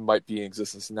that even might be in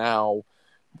existence now,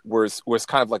 where it's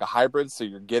kind of like a hybrid, so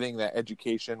you're getting that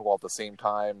education while at the same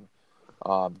time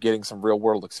getting some real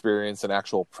world experience and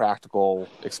actual practical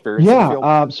experience in the Yeah,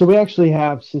 field? so we actually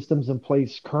have systems in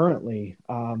place currently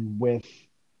with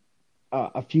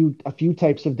a few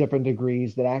types of different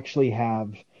degrees that actually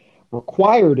have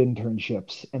required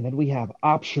internships, and then we have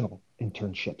optional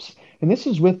internships. And this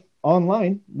is with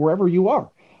online wherever you are.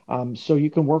 So you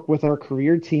can work with our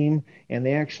career team, and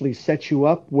they actually set you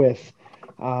up with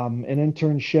an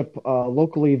internship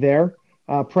locally there.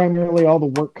 Primarily, all the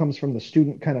work comes from the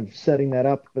student kind of setting that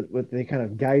up, but they kind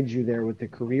of guide you there with the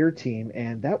career team,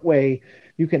 and that way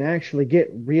you can actually get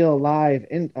real live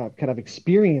in, kind of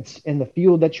experience in the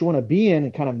field that you want to be in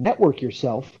and kind of network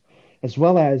yourself, as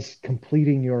well as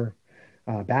completing your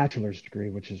bachelor's degree,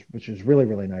 which is really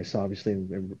really nice. Obviously,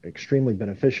 extremely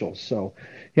beneficial. So,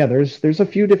 yeah, there's a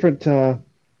few different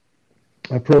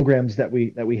programs that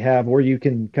we have, or you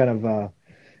can kind of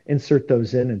insert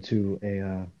those into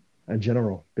a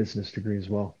general business degree as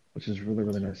well, which is really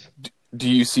really nice. Do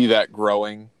you see that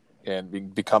growing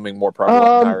and becoming more prevalent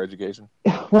in higher Um, education?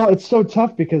 well, it's so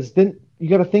tough because then you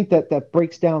got to think that that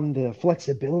breaks down the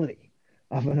flexibility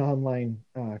of an online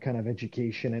kind of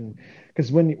education, and because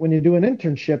when you do an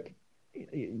internship,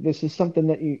 this is something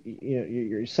that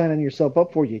you're signing yourself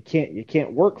up for. You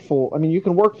can't work full. I mean, you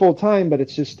can work full time, but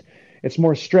it's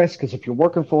more stress because if you're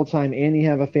working full time and you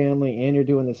have a family and you're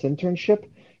doing this internship,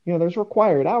 there's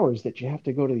required hours that you have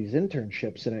to go to these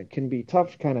internships, and it can be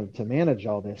tough kind of to manage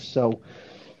all this. So,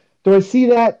 do I see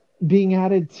that being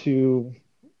added to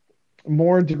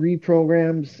more degree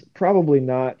programs? Probably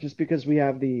not, just because we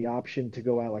have the option to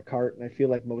go a la carte, and I feel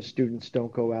like most students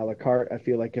don't go a la carte. I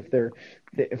feel like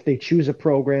if they choose a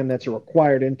program that's a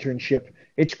required internship,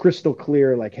 it's crystal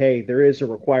clear, like, hey, there is a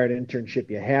required internship.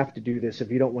 You have to do this.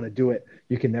 If you don't want to do it,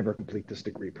 you can never complete this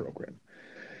degree program.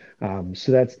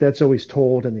 So that's always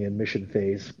told in the admission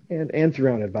phase and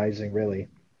throughout advising, really.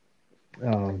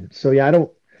 So yeah,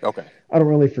 Okay. I don't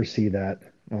really foresee that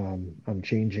I'm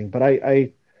changing, but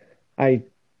I I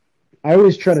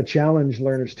always try to challenge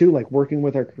learners too, like working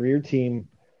with our career team.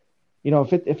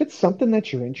 If it's something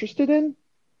that you're interested in,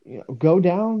 go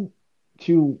down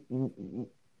to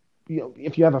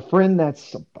if you have a friend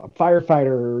that's a firefighter,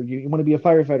 or you want to be a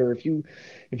firefighter, if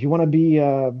you want to be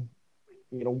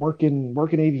work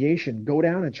in aviation, go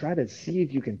down and try to see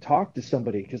if you can talk to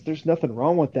somebody because there's nothing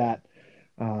wrong with that.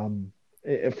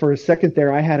 For a second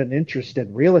there, I had an interest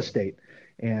in real estate,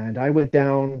 and I went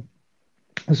down.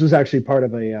 This was actually part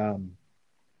of a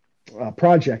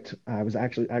project. I was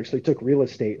actually took real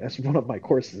estate as one of my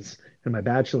courses in my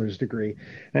bachelor's degree.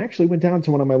 And I actually went down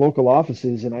to one of my local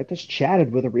offices and I just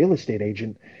chatted with a real estate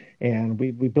agent, and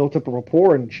we built up a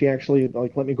rapport. And she actually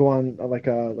like let me go on like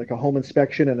a home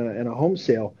inspection and a home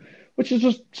sale, which is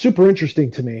just super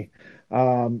interesting to me.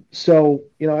 So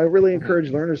I really Mhm. encourage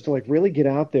learners to like really get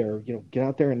out there, get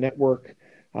out there and network.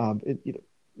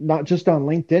 Not just on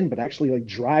LinkedIn, but actually like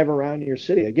drive around your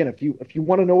city. Again, if you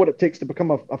want to know what it takes to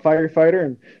become a firefighter,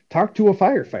 and talk to a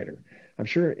firefighter. I'm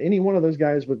sure any one of those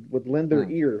guys would lend their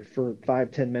Mm. ear for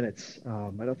 5-10 minutes. I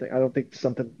don't think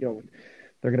something they're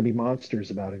going to be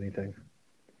monsters about anything.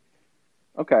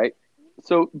 Okay.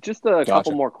 So just a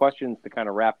couple Gotcha. more questions to kind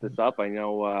of wrap this up. I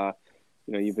know,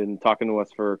 you've been talking to us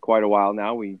for quite a while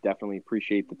now. We definitely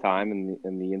appreciate the time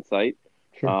and the insight,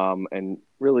 Sure. and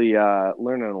really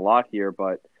learning a lot here.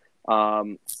 But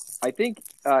um, I think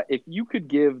if you could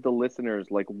give the listeners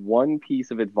like one piece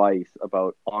of advice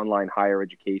about online higher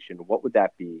education, what would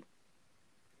that be?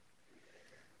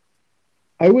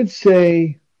 I would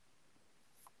say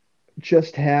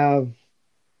just have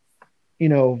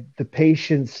the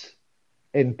patience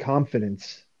and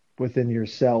confidence within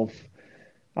yourself.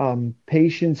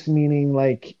 Patience meaning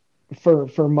like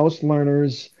for most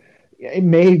learners, it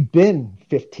may have been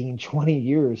 15, 20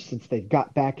 years since they've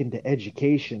got back into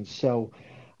education. So,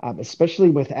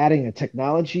 especially with adding a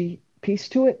technology piece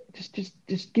to it,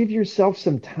 just give yourself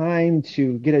some time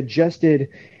to get adjusted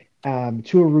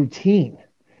to a routine.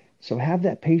 So have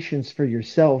that patience for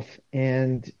yourself,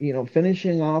 and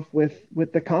finishing off with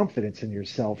the confidence in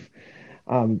yourself.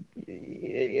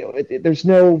 There's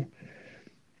no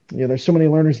there's so many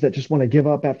learners that just want to give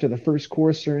up after the first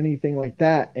course or anything like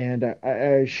that. And I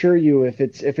assure you, if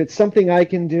it's something I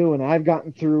can do, and I've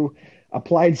gotten through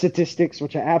applied statistics,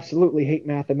 which I absolutely hate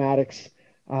mathematics,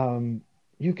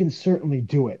 you can certainly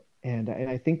do it. And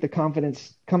I think the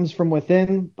confidence comes from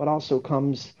within, but also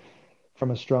comes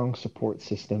from a strong support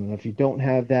system. And if you don't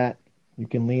have that, you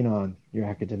can lean on your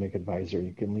academic advisor.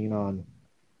 You can lean on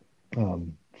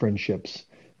friendships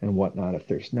and whatnot if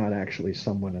there's not actually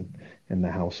someone in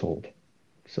the household.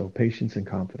 So patience and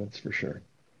confidence for sure.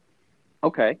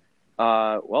 Okay.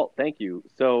 Well, thank you.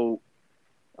 So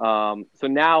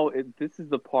now this is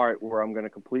the part where I'm going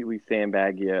to completely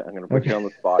sandbag you. I'm going to put you on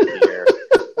the spot here.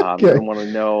 I want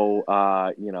to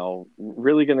know,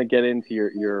 really going to get into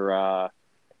your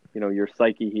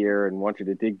psyche here, and want you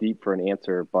to dig deep for an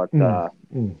answer. But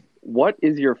what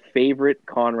is your favorite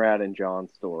Conrad and John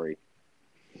story?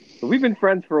 So we've been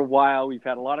friends for a while. We've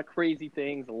had a lot of crazy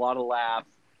things, a lot of laughs.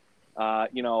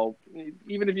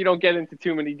 Even if you don't get into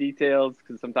too many details,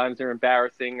 because sometimes they're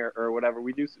embarrassing or whatever,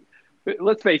 we do.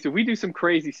 Let's face it, we do some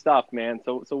crazy stuff, man.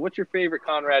 So what's your favorite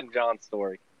Conrad and John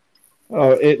story?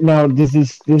 Oh, does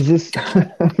this?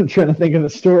 I'm trying to think of the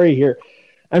story here.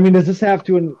 I mean, does this have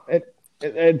to?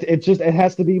 It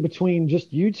has to be between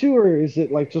just you two, or is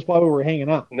it like just while we were hanging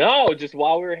out? No, just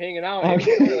while we were hanging out.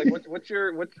 Okay. Like,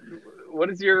 what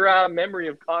is your memory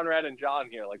of Conrad and John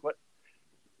here? Like what?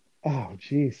 Oh,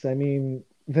 geez. I mean,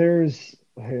 there's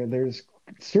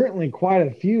certainly quite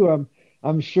a few.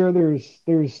 I'm sure there's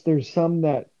some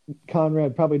that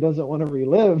Conrad probably doesn't want to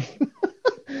relive.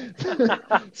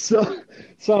 so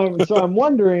I'm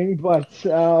wondering, but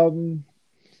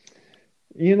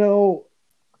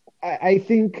I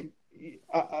think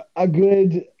a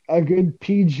good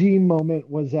PG moment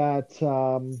was at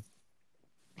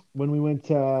when we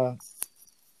went on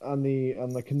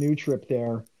the canoe trip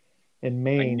there in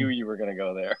Maine. I knew you were going to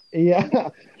go there. Yeah,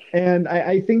 and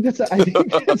I think that's a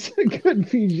good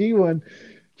PG one,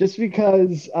 just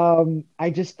because I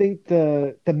just think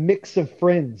the mix of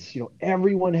friends,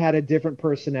 everyone had a different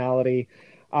personality.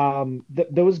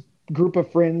 Those group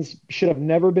of friends should have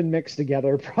never been mixed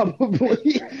together,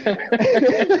 probably.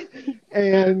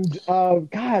 And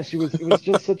gosh, it was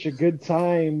just such a good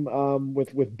time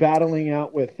with battling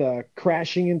out, with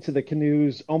crashing into the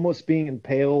canoes, almost being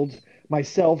impaled,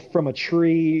 myself from a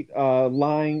tree,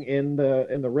 lying in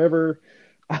the river,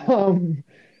 and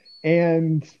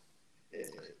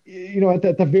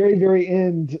at the very, very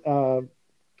end,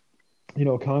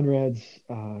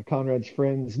 Conrad's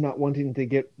friends not wanting to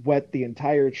get wet the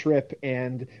entire trip,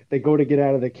 and they go to get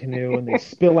out of the canoe and they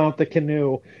spill out the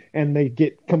canoe and they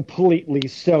get completely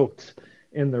soaked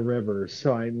in the river.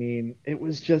 So I mean, it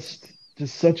was just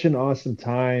such an awesome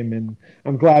time, and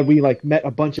I'm glad we met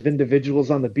a bunch of individuals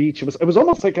on the beach. It was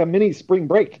almost like a mini spring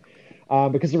break,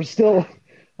 because there were still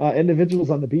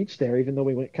individuals on the beach there, even though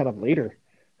we went kind of later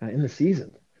in the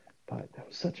season. But that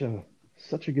was such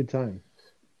a good time.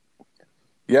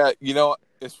 Yeah,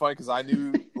 it's funny because I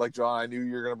knew, like John, I knew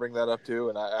you were going to bring that up too,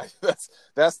 and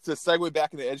that's to segue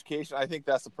back into education. I think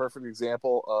that's a perfect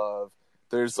example of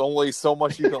there's only so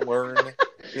much you can learn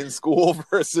in school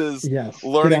versus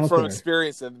learning from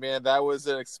experience. And man, that was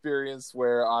an experience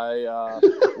where I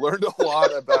learned a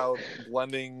lot about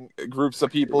blending groups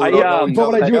of people. But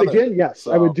would I do it again? Yes,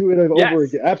 so. I would do it over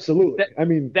again. Absolutely.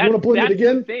 You want to blend it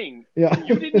again? The thing. Yeah.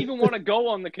 You didn't even want to go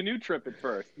on the canoe trip at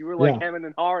first. You were hemming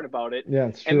and hawing about it. Yeah,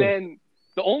 it's true. And then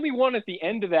the only one at the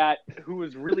end of that who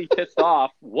was really pissed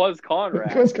off was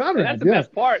Conrad. It was Conrad. And that's the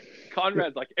best part.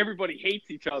 Conrad's like, everybody hates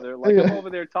each other. Like, I'm over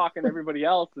there talking to everybody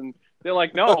else, and they're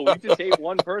like, no, we just hate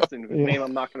one person whose name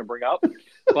I'm not going to bring up.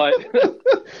 But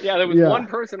there was one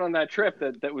person on that trip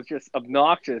that was just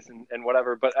obnoxious and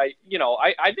whatever. But I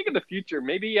think in the future,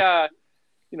 maybe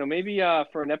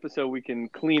for an episode we can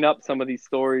clean up some of these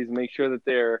stories and make sure that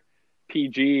they're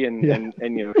PG and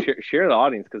share the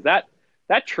audience, because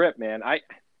that trip, man,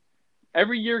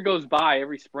 every year goes by,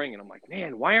 every spring, and I'm like,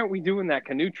 man, why aren't we doing that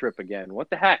canoe trip again? What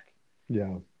the heck?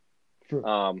 Yeah.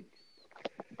 Sure.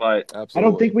 But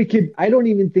absolutely. I don't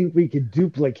even think we could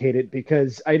duplicate it,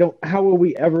 because how are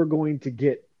we ever going to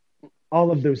get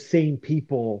all of those same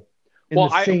people in the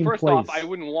same place? First off, I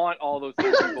wouldn't want all those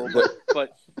same people,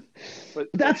 but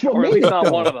that's what made it. not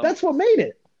one of them. That's what made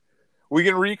it. We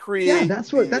can recreate. Yeah,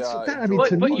 that's what. I mean,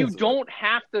 to but me, you don't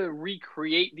have to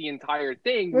recreate the entire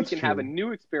thing. We can have a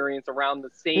new experience around the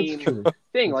same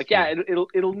thing. Like, yeah,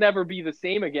 it'll never be the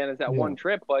same again as that one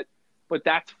trip, but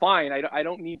that's fine. I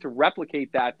don't need to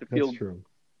replicate that to feel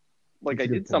like I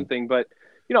did something. But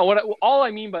you know all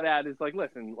I mean by that is, like,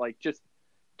 listen, like, just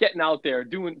getting out there,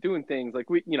 doing things. Like,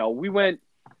 we went.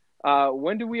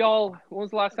 When was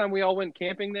the last time we all went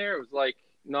camping there? It was like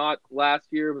not last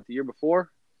year, but the year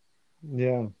before.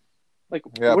 Yeah. Like,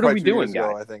 what are we doing,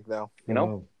 guys? I think now. You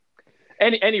know.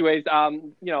 Anyways,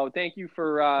 thank you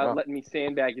for letting me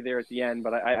sandbag you there at the end.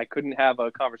 But I couldn't have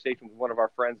a conversation with one of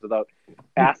our friends without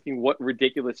asking what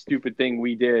ridiculous, stupid thing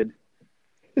we did.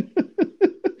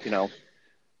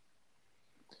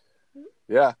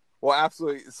 Yeah. Well,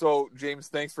 absolutely. So, James,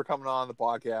 thanks for coming on the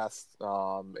podcast,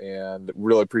 and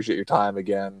really appreciate your time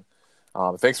again.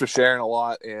 Thanks for sharing a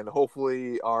lot, and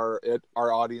hopefully our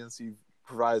audience, you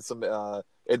provide some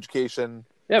education.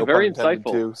 Yeah, very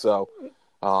insightful too. So,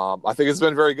 I think it's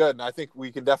been very good, and I think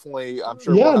we can definitely. I'm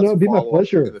sure. Yeah, it'd be my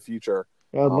pleasure in the future.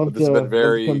 I'd love this has been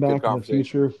very come good back in the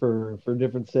future for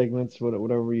different segments,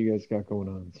 whatever you guys got going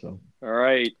on. So, all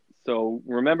right. So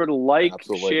remember to like,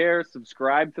 share,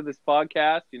 subscribe to this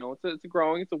podcast.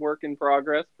 It's a work in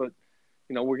progress, but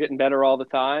we're getting better all the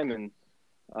time, and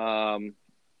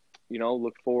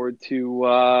look forward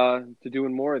to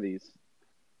doing more of these.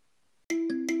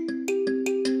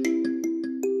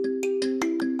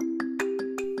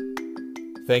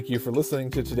 Thank you for listening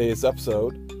to today's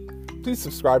episode. Please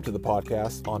subscribe to the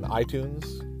podcast on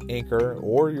iTunes, Anchor,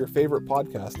 or your favorite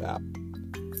podcast app.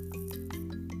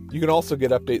 You can also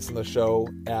get updates on the show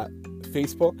at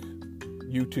Facebook,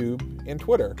 YouTube, and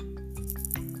Twitter.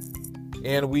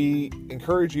 And we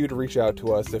encourage you to reach out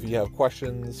to us if you have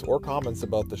questions or comments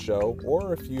about the show,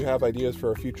 or if you have ideas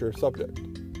for a future subject.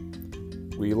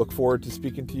 We look forward to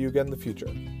speaking to you again in the future.